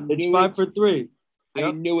 Yep, it's 5 for 3. Yep.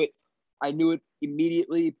 I knew it. I knew it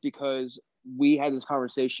immediately because we had this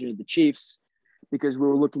conversation with the Chiefs because we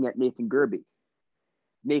were looking at Nathan Gerby.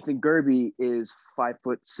 Nathan Gerby is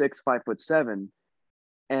 5'6", 5'7",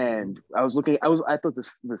 and I thought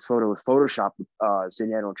this photo was photoshopped with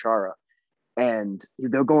Zdeno Chara, and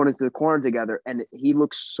they're going into the corner together, and he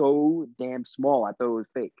looks so damn small. I thought it was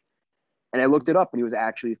fake, and I looked it up, and he was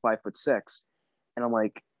actually 5'6", and I'm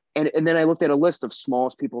like, and then I looked at a list of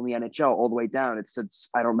smallest people in the NHL all the way down. It said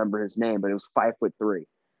I don't remember his name, but it was 5'3".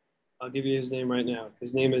 I'll give you his name right now.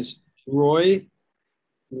 His name is Roy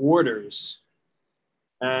Waters.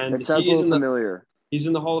 And it sounds a little familiar. He's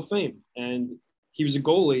in the Hall of Fame, and he was a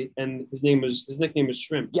goalie, and his nickname was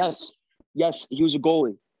Shrimp. Yes, he was a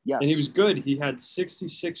goalie. Yes, and he was good. He had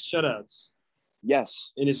 66 shutouts.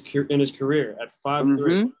 Yes, in his career at 5'3".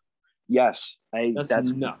 Mm-hmm. Yes, that's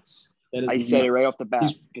nuts. That is I nuts. said it right off the bat.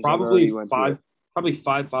 He's probably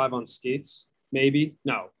 5'5" on skates, maybe.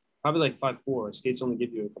 No, probably like 5'4". Skates only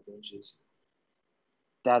give you a couple inches.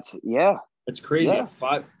 That's crazy. Yeah.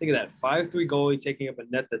 Think of that. 5'3" goalie taking up a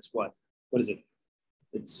net that's what? What is it?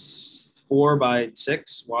 It's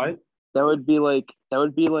 4x6 wide. That would be like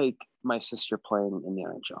my sister playing in the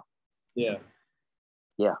NHL. Yeah.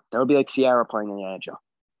 Yeah. That would be like Ciara playing in the NHL.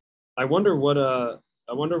 I wonder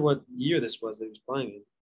what year this was that he was playing in.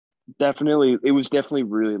 It was definitely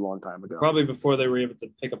really long time ago. Probably before they were able to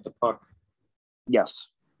pick up the puck. Yes,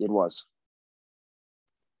 it was.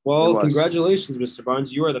 Well, congratulations, Mr.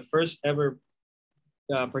 Barnes. You are the first ever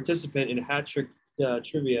participant in a hat trick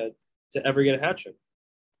trivia to ever get a hat trick.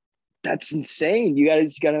 That's insane. You gotta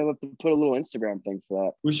have to put a little Instagram thing for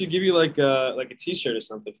that. We should give you like a T-shirt or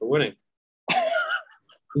something for winning.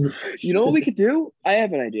 You know what we could do? I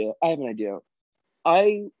have an idea.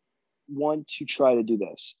 I want to try to do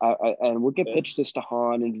this. And we'll pitch this to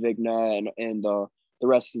Han and Vigna and the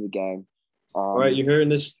rest of the gang. All right, you're hearing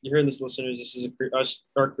this, listeners. This is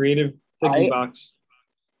our creative thinking box.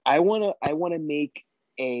 I want to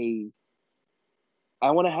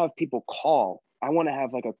have people call. I want to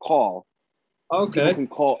have like a call. Okay. People can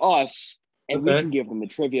call us and we can give them the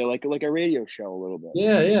trivia like a radio show a little bit.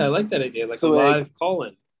 Yeah, I like that idea. Like a live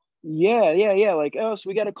call-in. Yeah. Like, so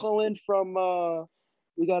we got a call in from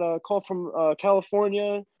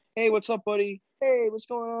California. Hey, what's up, buddy? Hey, what's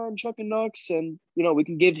going on? Chuckin Knucks. And, we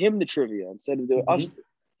can give him the trivia instead of us.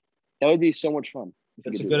 That would be so much fun.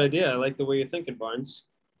 That's a good idea. I like the way you're thinking, Barnes.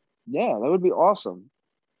 Yeah, that would be awesome.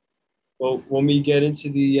 Well, when we get into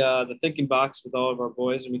the thinking box with all of our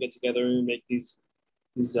boys and we get together and make these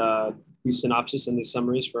synopsis and these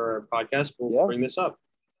summaries for our podcast, we'll bring this up.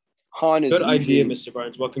 Han is good idea, Mr.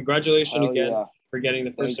 Barnes. Well, congratulations again for getting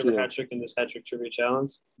the first ever hat trick in this hat trick trivia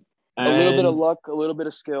challenge. And a little bit of luck, a little bit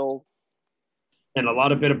of skill, and a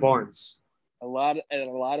lot of bit of Barnes. A lot of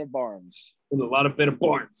Barnes. And a lot of bit of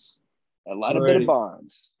Barnes. A lot of bit of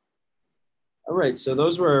Barnes. All right, so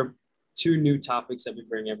those were two new topics that we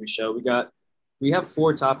bring every show. We have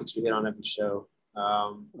 4 topics we hit on every show.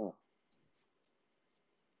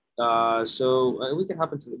 So we can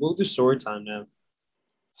hop into we'll do story time now.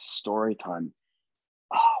 Story time.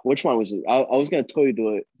 Which one was it? I was gonna tell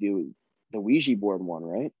you the Ouija board one,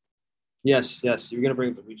 right? Yes. You're gonna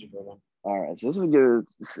bring up the Ouija board one. All right, so this is good.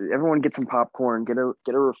 Everyone get some popcorn, get a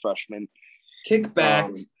refreshment. Kick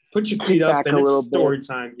back, put your feet up, and it's story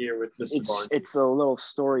time here with Mr. Barnes. It's a little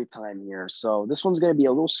story time here. So this one's gonna be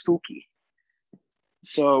a little spooky.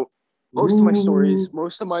 So most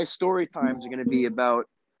of my story times are gonna be about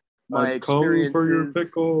my experiences.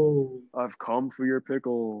 I've come for your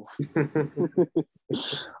pickle.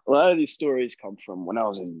 A lot of these stories come from when I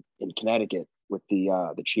was in Connecticut with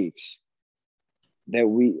the Chiefs.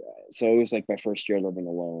 So it was like my first year living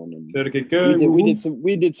alone, and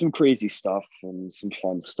we did some crazy stuff and some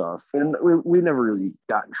fun stuff, and we never really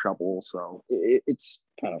got in trouble, so it's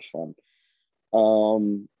kind of fun.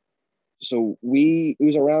 So it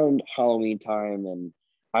was around Halloween time, and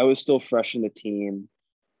I was still fresh in the team.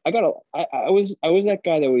 I was that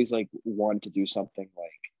guy that always like wanted to do something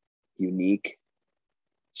like unique.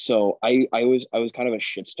 So I was kind of a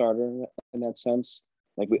shit starter in that sense.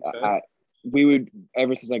 Like we would,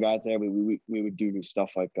 ever since I got there, we would do new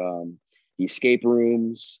stuff like the escape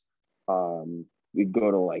rooms. We'd go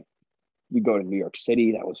to New York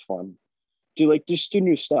City. That was fun. Just do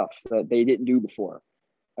new stuff that they didn't do before.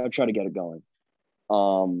 I would try to get it going.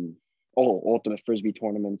 Ultimate Frisbee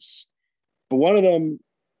tournaments. But one of them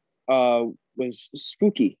was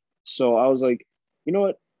spooky. So I was like, you know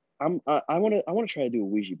what? I want to try to do a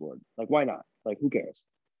Ouija board. Like, why not? Like, who cares?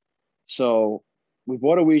 So we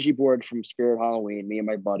bought a Ouija board from Spirit Halloween, me and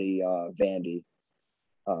my buddy Vandy,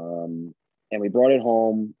 and we brought it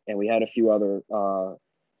home, and we had a few other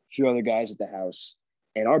guys at the house,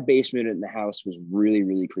 and our basement in the house was really,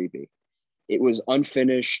 really creepy. It was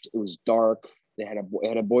unfinished. It was dark. It had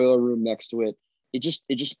a boiler room next to it. It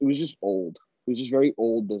was just old. It was just very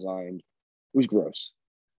old designed. It was gross.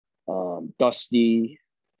 Dusty.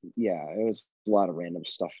 Yeah, it was a lot of random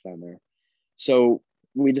stuff down there. So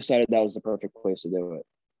we decided that was the perfect place to do it.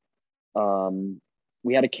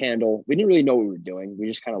 We had a candle. We didn't really know what we were doing. We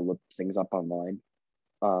just kind of looked things up online.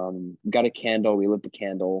 Got a candle. We lit the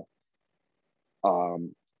candle.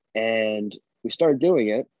 And we started doing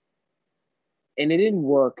it. And it didn't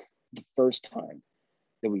work the first time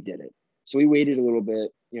that we did it. So we waited a little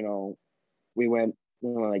bit, we went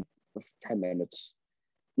like 10 minutes,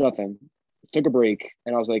 nothing. Took a break,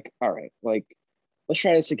 and I was like, all right, like, let's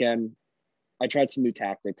try this again. I tried some new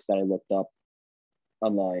tactics that I looked up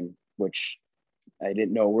online, which I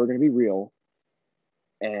didn't know were going to be real,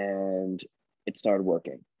 and it started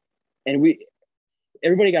working. And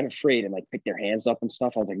everybody got afraid and like picked their hands up and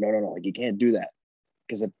stuff. I was like, no, like, you can't do that,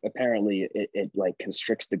 because apparently it like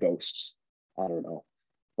constricts the ghosts. I don't know,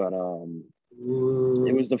 but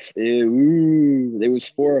it was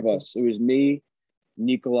 4 of us. It was me,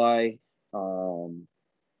 Nikolai.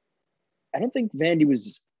 I don't think Vandy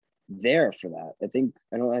was there for that. I think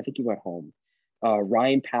he went home.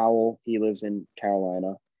 Ryan Powell, he lives in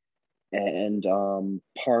Carolina, and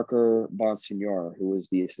Parker Bonsignor, who was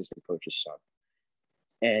the assistant coach's son.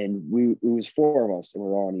 And it was 4 of us, and we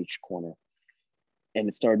were all in each corner. And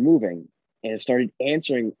it started moving, and it started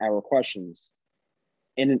answering our questions.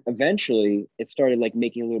 And eventually it started like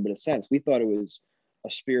making a little bit of sense. We thought it was a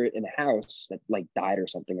spirit in the house that like died or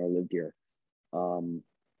something or lived here.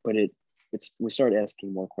 But we started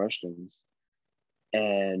asking more questions,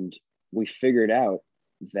 and we figured out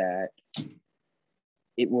that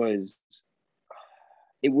it was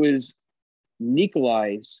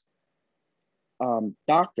Nikolai's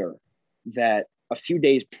doctor that a few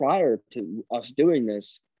days prior to us doing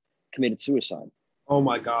this committed suicide. Oh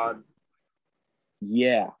my God.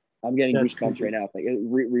 Yeah, I'm getting goosebumps right now, like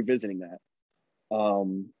revisiting that.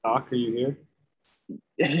 Doc, are you here?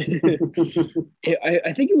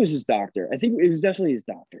 I think it was his doctor. I think it was definitely his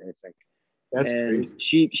doctor. I think that's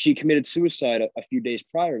crazy. She committed suicide a few days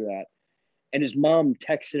prior to that, and his mom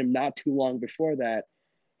texted him not too long before that.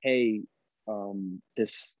 Hey,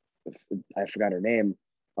 this, I forgot her name,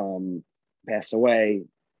 passed away.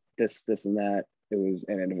 This and that. It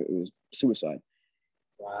was suicide.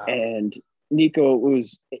 Wow. And Nico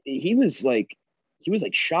was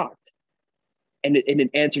shocked, and it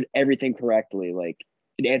answered everything correctly. Like,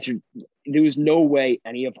 it answered, there was no way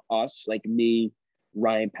any of us, like me,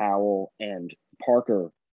 Ryan Powell, and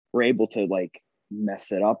Parker, were able to like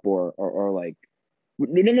mess it up or like,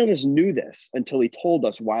 none of us knew this until he told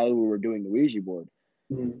us while we were doing the Ouija board.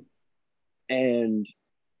 Mm-hmm. And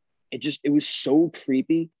it was so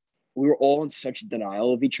creepy. We were all in such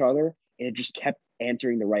denial of each other. and it just kept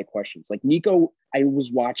answering the right questions. Like Nico, I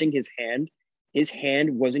was watching his hand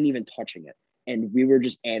wasn't even touching it, and we were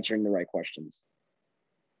just answering the right questions.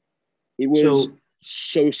 It was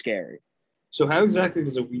so scary. So how exactly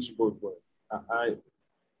does a Ouija board work?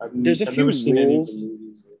 I've never seen any of the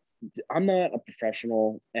movies. I'm not a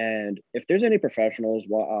professional, and if there's any professionals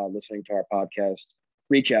listening to our podcast,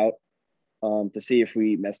 reach out to see if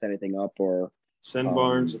we messed anything up or send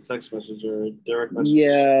Barnes a text message or a direct message.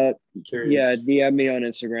 Yeah, DM me on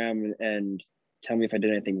Instagram and tell me if I did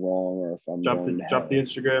anything wrong or if I'm drop the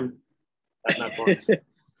Instagram at Matt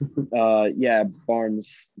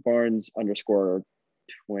Barnes. Barnes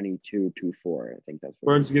 _2224. I think that's what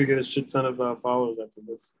Barnes is gonna get a shit ton of followers after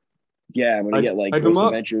this. Yeah, I'm gonna get like Ghost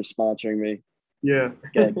Adventures sponsoring me. Yeah,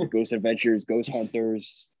 get like Ghost Adventures, Ghost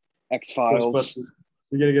Hunters, X-Files.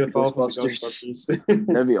 You're gonna get a follow from Ghostbusters.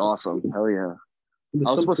 That'd be awesome. Hell yeah. I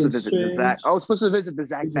was supposed to visit the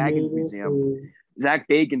Zach Baggins Museum. Zach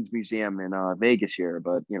Baggins Museum in Vegas here,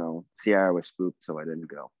 but Sierra was spooked, so I didn't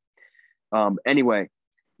go. Anyway,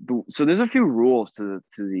 so there's a few rules to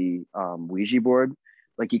the Ouija board.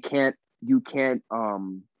 Like you have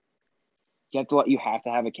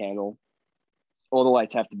to have a candle. All the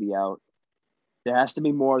lights have to be out. There has to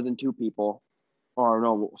be more than two people. Or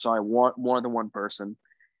no, sorry, more than one person.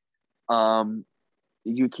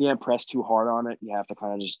 You can't press too hard on it. You have to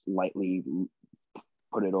kind of just lightly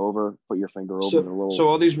put your finger over the little. So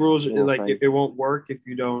all these rules, like thing. It won't work if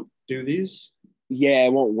you don't do these. Yeah,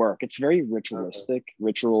 it won't work. It's very ritualistic.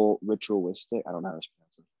 Ritualistic. I don't know how to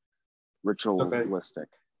pronounce it. Ritualistic.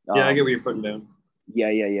 Okay. Yeah, I get what you're putting down. Yeah.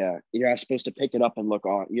 You're not supposed to pick it up and look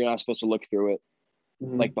on. You're not supposed to look through it,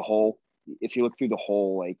 like the hole. If you look through the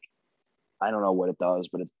hole, like I don't know what it does,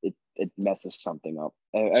 but it messes something up.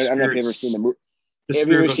 I don't know if you've ever seen the movie. The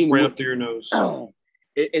spirit goes right up to your nose.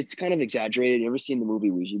 It's kind of exaggerated. You ever seen the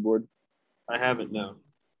movie Ouija board? I haven't, no.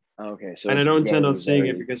 Okay, so and I don't intend on seeing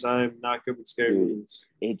it because I'm not good with scary movies.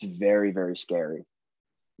 It's very, very scary.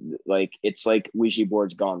 Like it's like Ouija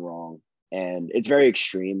board's gone wrong, and it's very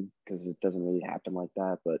extreme because it doesn't really happen like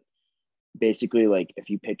that. But basically, like if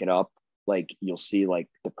you pick it up, like you'll see like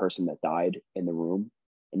the person that died in the room,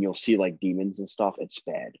 and you'll see like demons and stuff. It's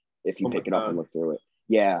bad if you pick it up and look through it.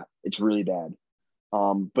 Yeah, it's really bad.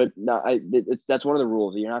 But no, that's one of the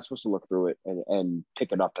rules. You're not supposed to look through it and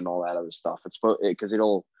pick it up and all that other stuff. It's because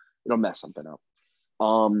it'll mess something up.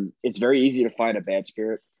 It's very easy to find a bad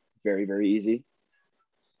spirit. Very, very easy.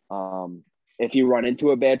 If you run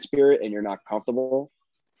into a bad spirit and you're not comfortable,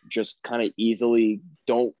 just kind of easily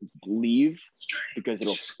don't leave because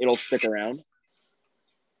it'll stick around.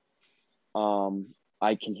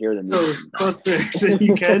 I can hear them. Ghostbusters,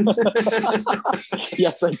 you can?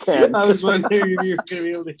 Yes, I can. I was wondering if you were going to be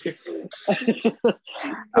able to hear.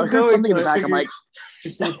 I heard something in the back. I'm like,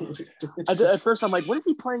 at first, I'm like, what is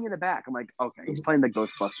he playing in the back? I'm like, okay, he's playing the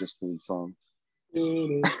Ghostbusters theme song.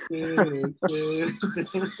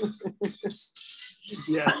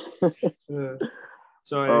 Yes.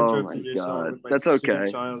 So I interrupted your song with my That's okay.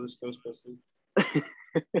 Childish Ghostbusters.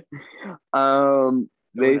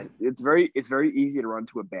 It's very easy to run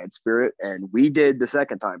to a bad spirit, and we did the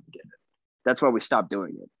second time we did it. That's why we stopped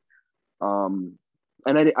doing it. And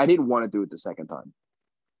I didn't want to do it the second time.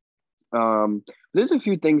 There's a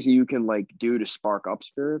few things that you can like do to spark up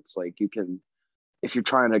spirits. Like you can, if you're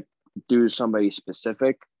trying to do somebody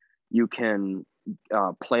specific, you can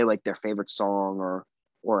play like their favorite song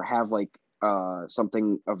or have like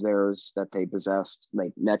something of theirs that they possessed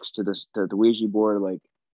like next to the Ouija board, like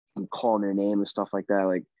calling their name and stuff like that.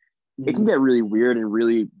 Like it can get really weird and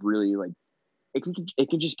really, really like it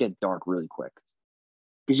can just get dark really quick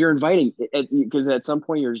because you're inviting because at some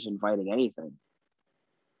point you're just inviting anything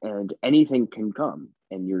and anything can come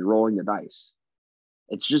and you're rolling the dice.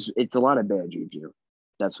 It's a lot of bad juju.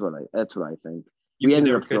 That's what I think. We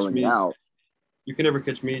ended up throwing it out. You can never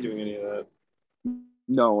catch me doing any of that.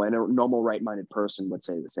 No, and a normal right-minded person would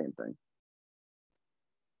say the same thing.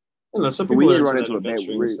 I don't know, some people run into a bad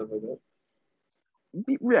stuff like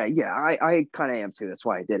that. Yeah, I kind of am too. That's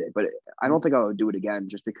why I did it, but I don't think I would do it again,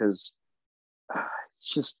 just because it's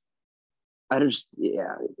just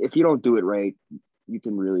if you don't do it right, you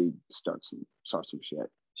can really start some shit.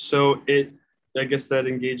 So I guess that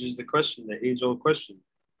engages the question, the age-old question: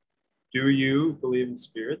 do you believe in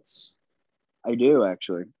spirits? I do,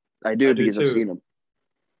 actually. I do because I've seen them.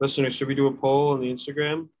 Listeners, should we do a poll on the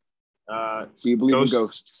Instagram? Do you believe in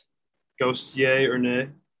ghosts? Ghosts, yay or nay?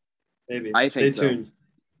 Maybe. I think Stay tuned.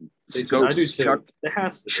 Stay tuned. I do too. It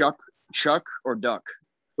has to. Chuck or duck?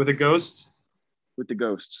 With a ghost? With the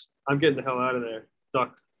ghosts. I'm getting the hell out of there.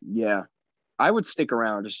 Duck. Yeah. I would stick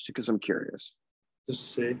around just because I'm curious. Just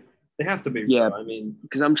to see. They have to be. Yeah, bro. I mean,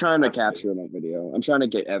 because I'm trying to capture them on video. I'm trying to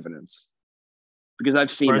get evidence because I've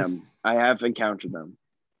seen them. I have encountered them.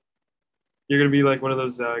 You're gonna be like one of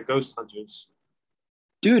those ghost hunters.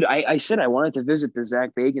 Dude, I said I wanted to visit the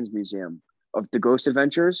Zach Bagans Museum of the Ghost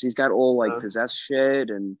Adventures. He's got all like possessed shit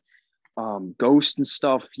and ghosts and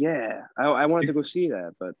stuff. Yeah, I wanted to go see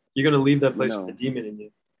that, but you're gonna leave that place with a demon in you.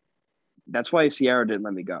 That's why Sierra didn't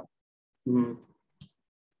let me go. Mm-hmm.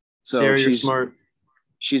 So Sierra, you're smart.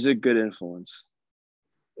 She's a good influence.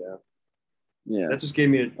 Yeah. That just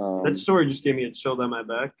gave me that story just gave me a chill down my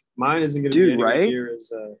back. Mine isn't gonna be anywhere near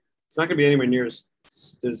as it's not gonna be anywhere near as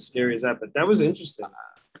scary as that, but that was interesting.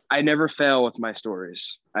 I never fail with my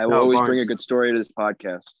stories. I will always bring a good story to this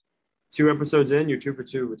podcast. 2 episodes in, you're 2 for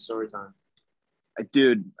 2 with story time.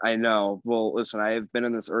 Dude, I know. Well, listen, I have been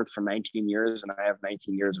on this earth for 19 years, and I have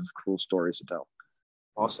 19 years of cool stories to tell.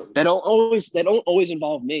 Awesome. That don't always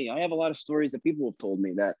involve me. I have a lot of stories that people have told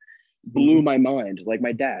me that blew my mind. Like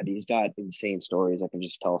my dad, he's got insane stories. I can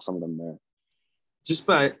just tell some of them there. Just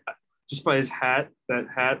by his hat,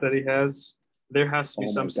 that he has, there has to be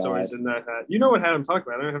some stories in that hat. You know what hat I'm talking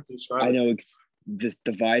about. I don't have to describe it. I know. It's just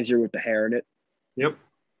the visor with the hair in it. Yep.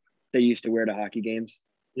 They used to wear to hockey games.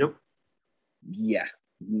 Yep. Yeah.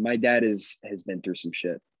 My dad has been through some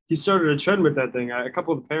shit. He started a trend with that thing. A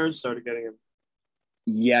couple of the parents started getting him.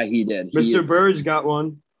 Yeah, he did. Mr. Burge got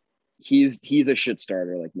one. He's a shit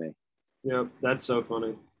starter like me. Yep, that's so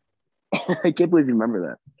funny. I can't believe you remember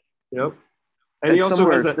that. Yep. And he also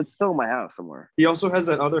has that. It's still in my house somewhere. He also has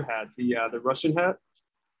that other hat, the Russian hat.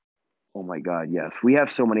 Oh my God, yes. We have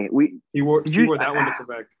so many. He wore that one to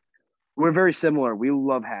Quebec. We're very similar. We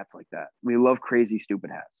love hats like that. We love crazy, stupid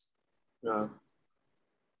hats. Yeah.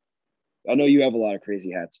 I know you have a lot of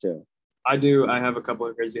crazy hats too. I do. I have a couple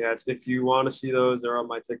of crazy hats. If you want to see those, they're on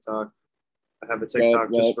my TikTok. I have a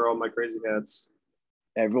TikTok just for all my crazy hats.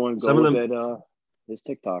 Everyone go look at his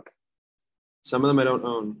TikTok. Some of them I don't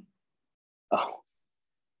own. Oh.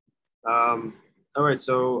 All right,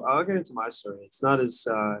 so I'll get into my story. It's not as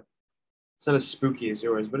spooky as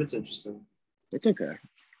yours, but it's interesting. It's okay.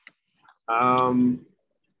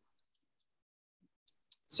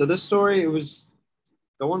 So this story, it was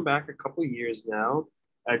going back a couple years now.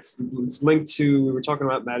 It's linked to, we were talking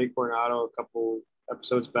about Matty Coronado a couple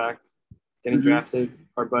episodes back, getting drafted,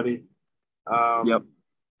 our buddy. Yep.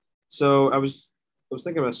 So I was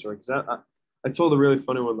thinking about a story because I told a really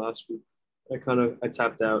funny one last week. I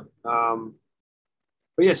tapped out.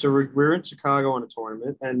 But yeah, so we're in Chicago on a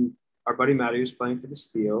tournament, and our buddy Matty was playing for the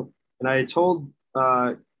Steel. And I told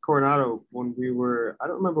Coronado when we were, I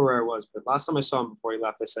don't remember where I was, but last time I saw him before he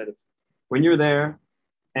left, I said, when you're there,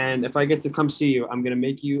 and if I get to come see you, I'm going to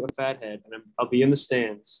make you a fathead, and I'll be in the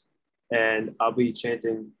stands, and I'll be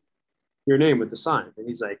chanting your name with the sign. And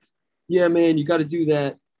he's like, yeah, man, you got to do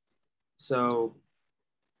that. So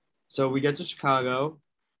we get to Chicago,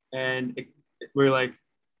 and we're like,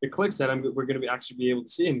 it clicks that we're going to actually be able to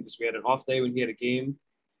see him because we had an off day when he had a game.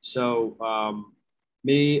 So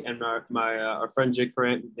me and our friend Jake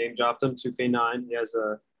Grant name dropped him 2K9.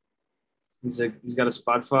 He's got a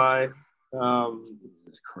Spotify.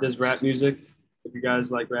 Does rap music. If you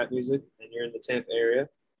guys like rap music and you're in the Tampa area,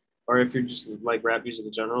 or if you're just like rap music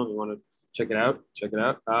in general and you want to check it out.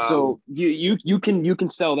 So you can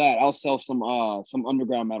sell that. I'll sell some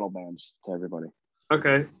underground metal bands to everybody.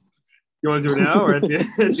 Okay. You want to do it now or at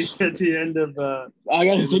the end of? I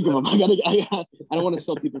gotta think of them. I don't want to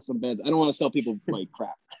sell people some bands. I don't want to sell people like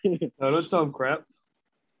crap. No, don't sell them crap.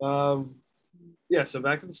 Yeah. So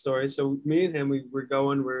back to the story. So me and him, we're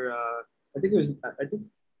going. I think there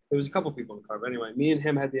was a couple people in the car. But anyway, me and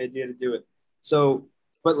him had the idea to do it. So,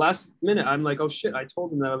 but last minute, I'm like, oh shit! I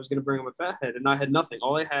told him that I was gonna bring him a fathead, and I had nothing.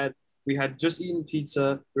 We had just eaten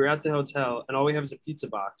pizza. We were at the hotel, and all we have is a pizza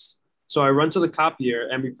box. So I run to the copier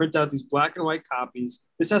and we print out these black and white copies.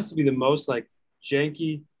 This has to be the most like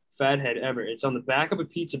janky fathead ever. It's on the back of a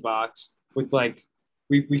pizza box with like,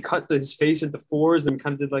 we cut his face into 4s and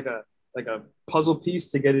kind of did like a puzzle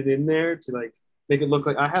piece to get it in there to like make it look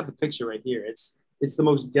like, I have the picture right here. It's the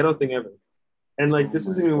most ghetto thing ever. And like, this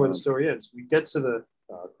isn't even where the story ends. We get to the,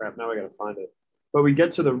 oh crap, now I got to find it. But we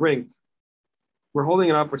get to the rink. We're holding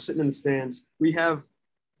it up. We're sitting in the stands. We have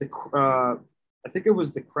the, I think it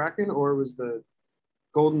was the Kraken or it was the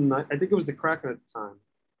Golden Knight. I think it was the Kraken at the time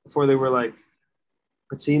before they were like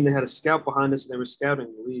a team. They had a scout behind us and they were scouting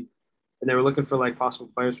the league and they were looking for like possible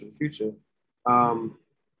players for the future. And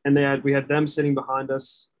we had them sitting behind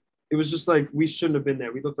us. It was just like, we shouldn't have been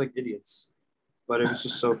there. We looked like idiots, but it was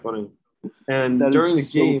just so funny. And during the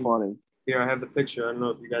game, funny. Here, I have the picture. I don't know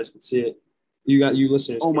if you guys can see it. You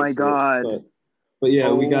listeners. Oh my God. But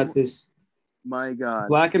yeah, we got this. My God.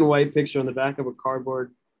 Black and white picture on the back of a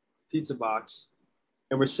cardboard pizza box,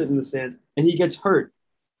 and we're sitting in the stands, and he gets hurt.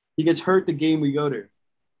 He gets hurt the game we go to.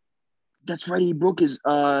 That's right. He broke his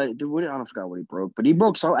I don't forget what he broke, but he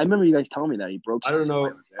broke some. I remember you guys telling me that he broke something.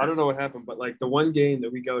 I don't know what happened, but like the one game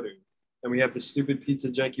that we go to, and we have the stupid pizza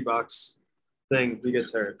janky box thing, he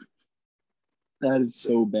gets hurt. That is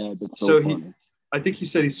so bad. That's so funny. I think he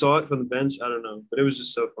said he saw it from the bench. I don't know, but it was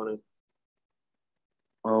just so funny.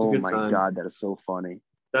 Oh my God, that is so funny.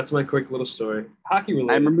 That's my quick little story. Hockey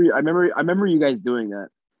related. I remember you guys doing that.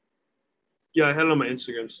 Yeah, I had it on my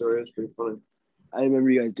Instagram story. It's pretty funny. I remember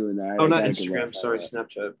you guys doing that. Oh, not Instagram. Sorry,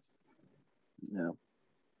 Snapchat. Yeah.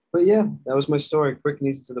 But yeah, that was my story. Quick and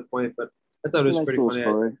easy to the point, but I thought it was pretty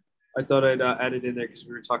funny. I thought I'd add it in there because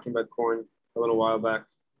we were talking about corn a little while back.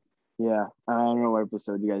 Yeah, I don't know what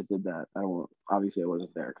episode you guys did that. Obviously I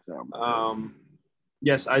wasn't there because I don't remember.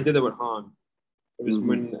 Yes, I did it with Han. It was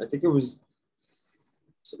when I think it was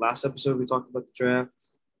the last episode we talked about the draft.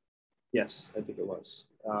 Yes, I think it was.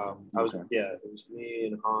 It was me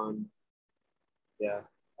and Han. Yeah.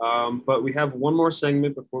 But we have one more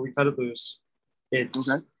segment before we cut it loose. It's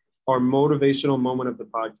our motivational moment of the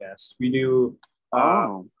podcast. We do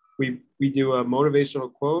we do a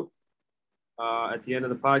motivational quote at the end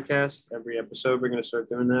of the podcast. Every episode we're going to start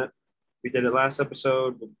doing that. We did it last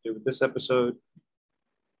episode. We'll do it this episode.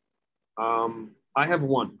 I have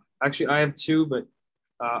one. Actually, I have two, but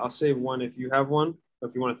I'll save one if you have one.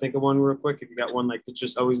 If you want to think of one real quick, if you got one like that's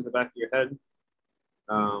just always in the back of your head.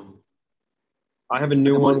 I have a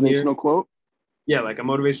new one here. Motivational quote? Yeah, like a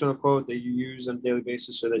motivational quote that you use on a daily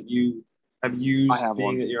basis so that you have used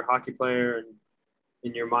being that you're a hockey player and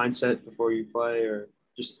in your mindset before you play or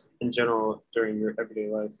just in general during your everyday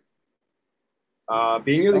life.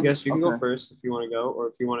 Being you're the guest, you can go first if you want to go, or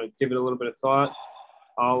if you want to give it a little bit of thought,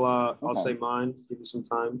 I'll say mine, give you some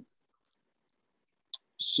time.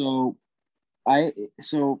 So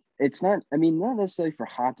it's not necessarily for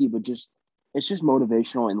hockey, but it's just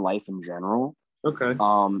motivational in life in general. Okay.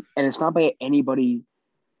 And it's not by anybody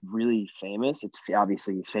really famous. It's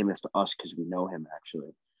obviously he's famous to us because we know him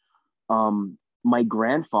actually. My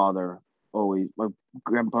grandfather my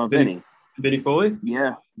grandpa Vinny Foley?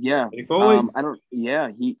 Yeah. Vinny Foley?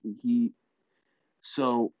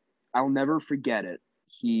 So I'll never forget it.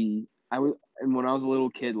 When I was a little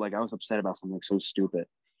kid, like I was upset about something so stupid.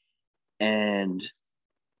 And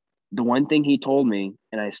the one thing he told me,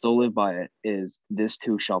 and I still live by it, is this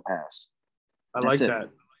too shall pass. I like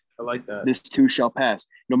that. This too shall pass.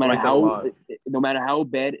 No matter how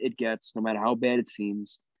bad it gets, no matter how bad it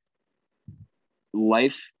seems,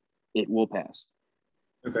 life, it will pass.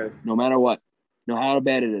 Okay. No matter what, no matter how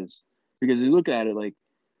bad it is. Because you look at it like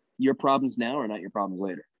your problems now are not your problems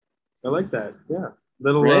later. I like that. Yeah.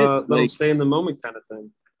 Little stay in the moment kind of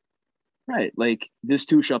thing. Right. Like this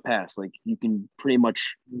too shall pass. Like you can pretty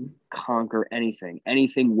much conquer anything.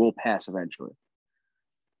 Anything will pass eventually.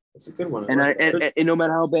 That's a good one. And no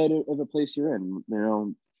matter how bad of a place you're in,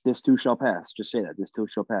 this too shall pass. Just say that. This too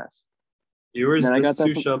shall pass. Viewers, this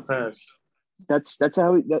too shall pass. That's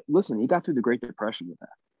how listen, he got through the Great Depression with that.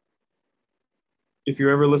 If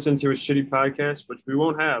you ever listen to a shitty podcast, which we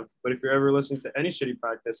won't have, but if you ever listen to any shitty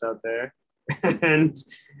podcast out there and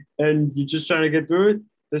you're just trying to get through it,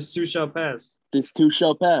 this too shall pass. This too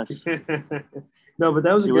shall pass. No, but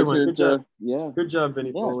that was a good one. Good job. Yeah. Good job,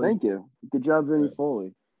 Vinny Foley. Thank you. Good job, Vinny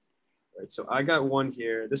Foley. Right, so I got one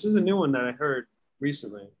here. This is a new one that I heard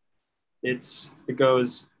recently. It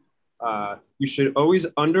goes, you should always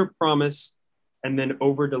under-promise and then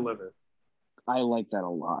over-deliver. I like that a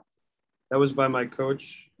lot. That was by my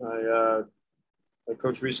coach. My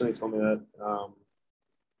coach recently told me that.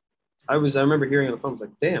 I remember hearing on the phone. I was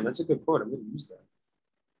like, damn, that's a good quote. I'm going to use that.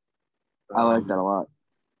 I like that a lot.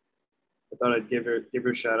 I thought I'd give her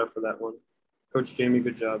a shout out for that one. Coach Jamie,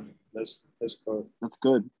 good job. Nice quote. That's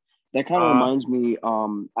good. That kind of reminds me.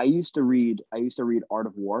 I used to read Art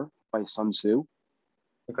of War by Sun Tzu.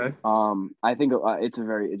 Okay. I think it's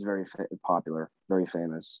very popular, very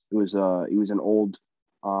famous. He was an old.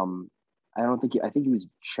 I think he was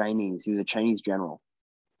Chinese. He was a Chinese general.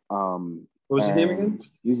 What was his name again?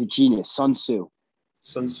 He was a genius. Sun Tzu.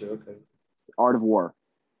 Sun Tzu. Okay. Art of War.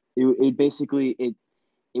 It basically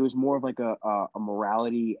was more of like a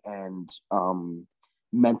morality and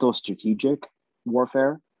mental strategic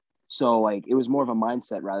warfare. So like it was more of a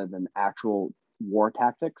mindset rather than actual war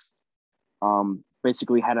tactics.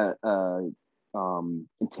 Basically how to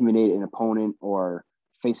intimidate an opponent or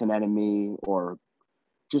face an enemy, or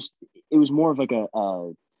just it was more of like an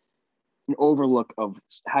overlook of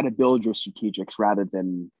how to build your strategics rather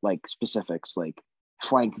than like specifics like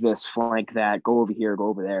flank this, flank that, go over here, go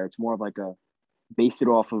over there. It's more of like a base it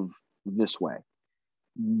off of this way.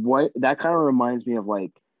 What that kind of reminds me of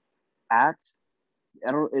like act.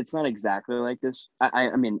 It's not exactly like this.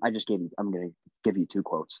 I mean, I'm going to give you 2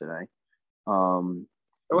 quotes today. Go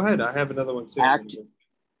ahead. I have another one too.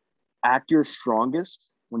 Act your strongest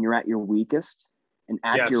when you're at your weakest, and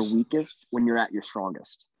act your weakest when you're at your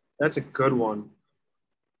strongest. That's a good one.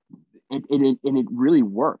 It really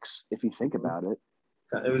works if you think about it.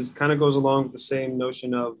 It kind of goes along with the same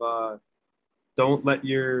notion of don't let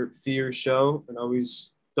your fear show, and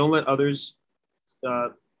always don't let others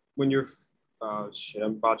when you're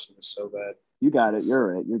I'm botching this so bad. You got it.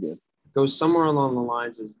 You're right. You're good. Goes somewhere along the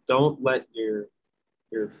lines is don't let your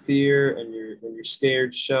fear and when you're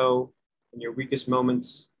scared show in your weakest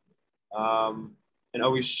moments, and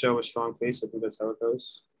always show a strong face. I think that's how it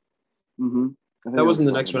goes. Mm-hmm. That wasn't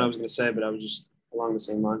the next one I was going to say, but I was just along the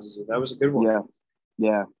same lines as you. That was a good one.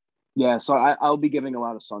 Yeah. So I'll be giving a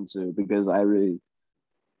lot of Sun Tzu because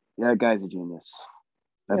that guy's a genius.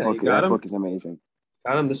 That book is amazing.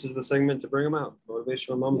 Got him. This is the segment to bring him out.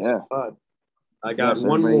 Motivational moments of 5. I got so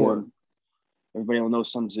one more. Everybody will know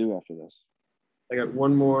Sun Tzu after this. I got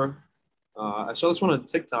one more. I saw this one on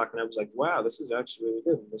TikTok, and I was like, wow, this is actually really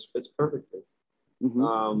good. This fits perfectly.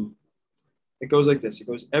 Mm-hmm. It goes like this. It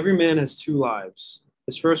goes, every man has 2 lives.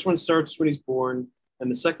 His first one starts when he's born, and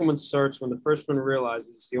the second one starts when the first one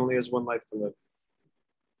realizes he only has 1 life to live.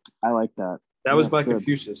 I like that. That was by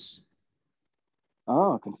Confucius.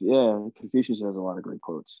 Oh, yeah. Confucius has a lot of great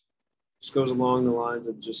quotes. Just goes along the lines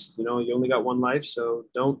of just, you only got 1 life, so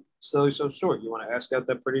don't sell yourself short. You want to ask out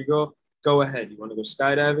that pretty girl? Go ahead. You want to go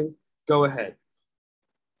skydiving? Go ahead.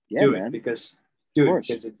 Yeah, do man. it because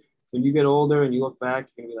when you get older and you look back,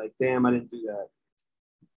 you're gonna be like, damn, I didn't do that.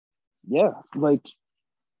 Yeah, like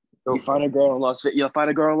you find a girl in Las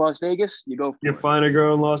Vegas, you go for it. You find a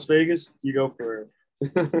girl in Las Vegas, you go for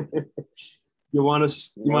it. You want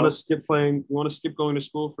to skip playing? You want to skip going to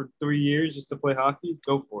school for 3 years just to play hockey?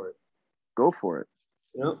 Go for it. Go for it.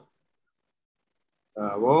 Yep.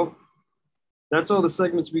 Well, that's all the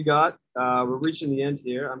segments we got. We're reaching the end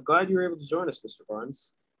here. I'm glad you were able to join us, Mr.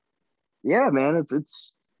 Barnes. Yeah, man,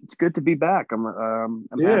 it's good to be back. I'm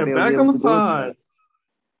back on the pod.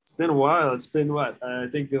 It's been a while. It's been what? I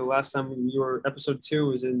think the last time you were episode 2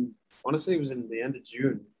 was it was in the end of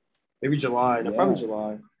June, maybe July. No, probably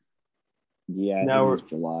July. Yeah, now we're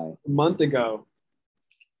July. A month ago.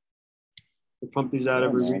 We pump these out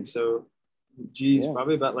every week, so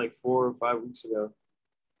probably about like 4 or 5 weeks ago.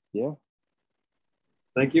 Yeah.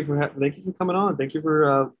 Thank you for coming on. Thank you for.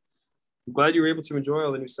 I'm glad you were able to enjoy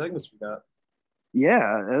all the new segments we got.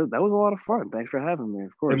 Yeah, that was a lot of fun. Thanks for having me.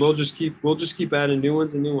 Of course. And we'll just keep adding new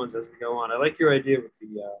ones as we go on. I like your idea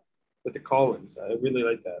with the call-ins. I really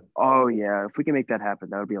like that. Oh yeah, if we can make that happen,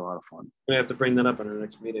 that would be a lot of fun. We have to bring that up in our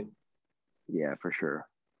next meeting. Yeah, for sure.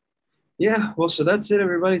 Yeah, well, so that's it,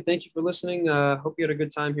 everybody. Thank you for listening. Hope you had a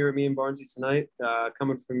good time here with me and Barnesy tonight.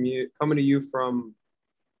 Coming to you from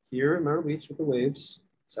here in Myrtle Beach with the Waves,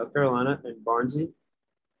 South Carolina, and Barnesy,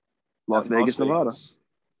 Las Vegas, Nevada. Yes,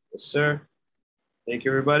 sir. Thank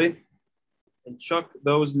you, everybody. And chuck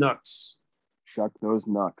those knucks. Chuck those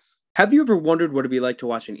knucks. Have you ever wondered what it'd be like to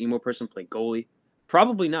watch an emo person play goalie?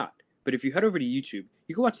 Probably not. But if you head over to YouTube,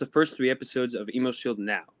 you can watch the first 3 episodes of Emo Shield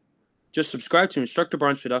now. Just subscribe to Instructor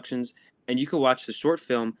Barnes Productions, and you can watch the short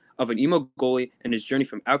film of an emo goalie and his journey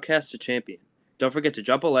from outcast to champion. Don't forget to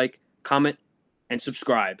drop a like, comment, and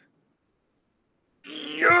subscribe.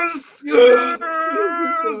 Yes! Yes!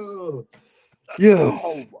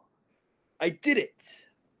 I did it!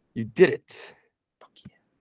 You did it.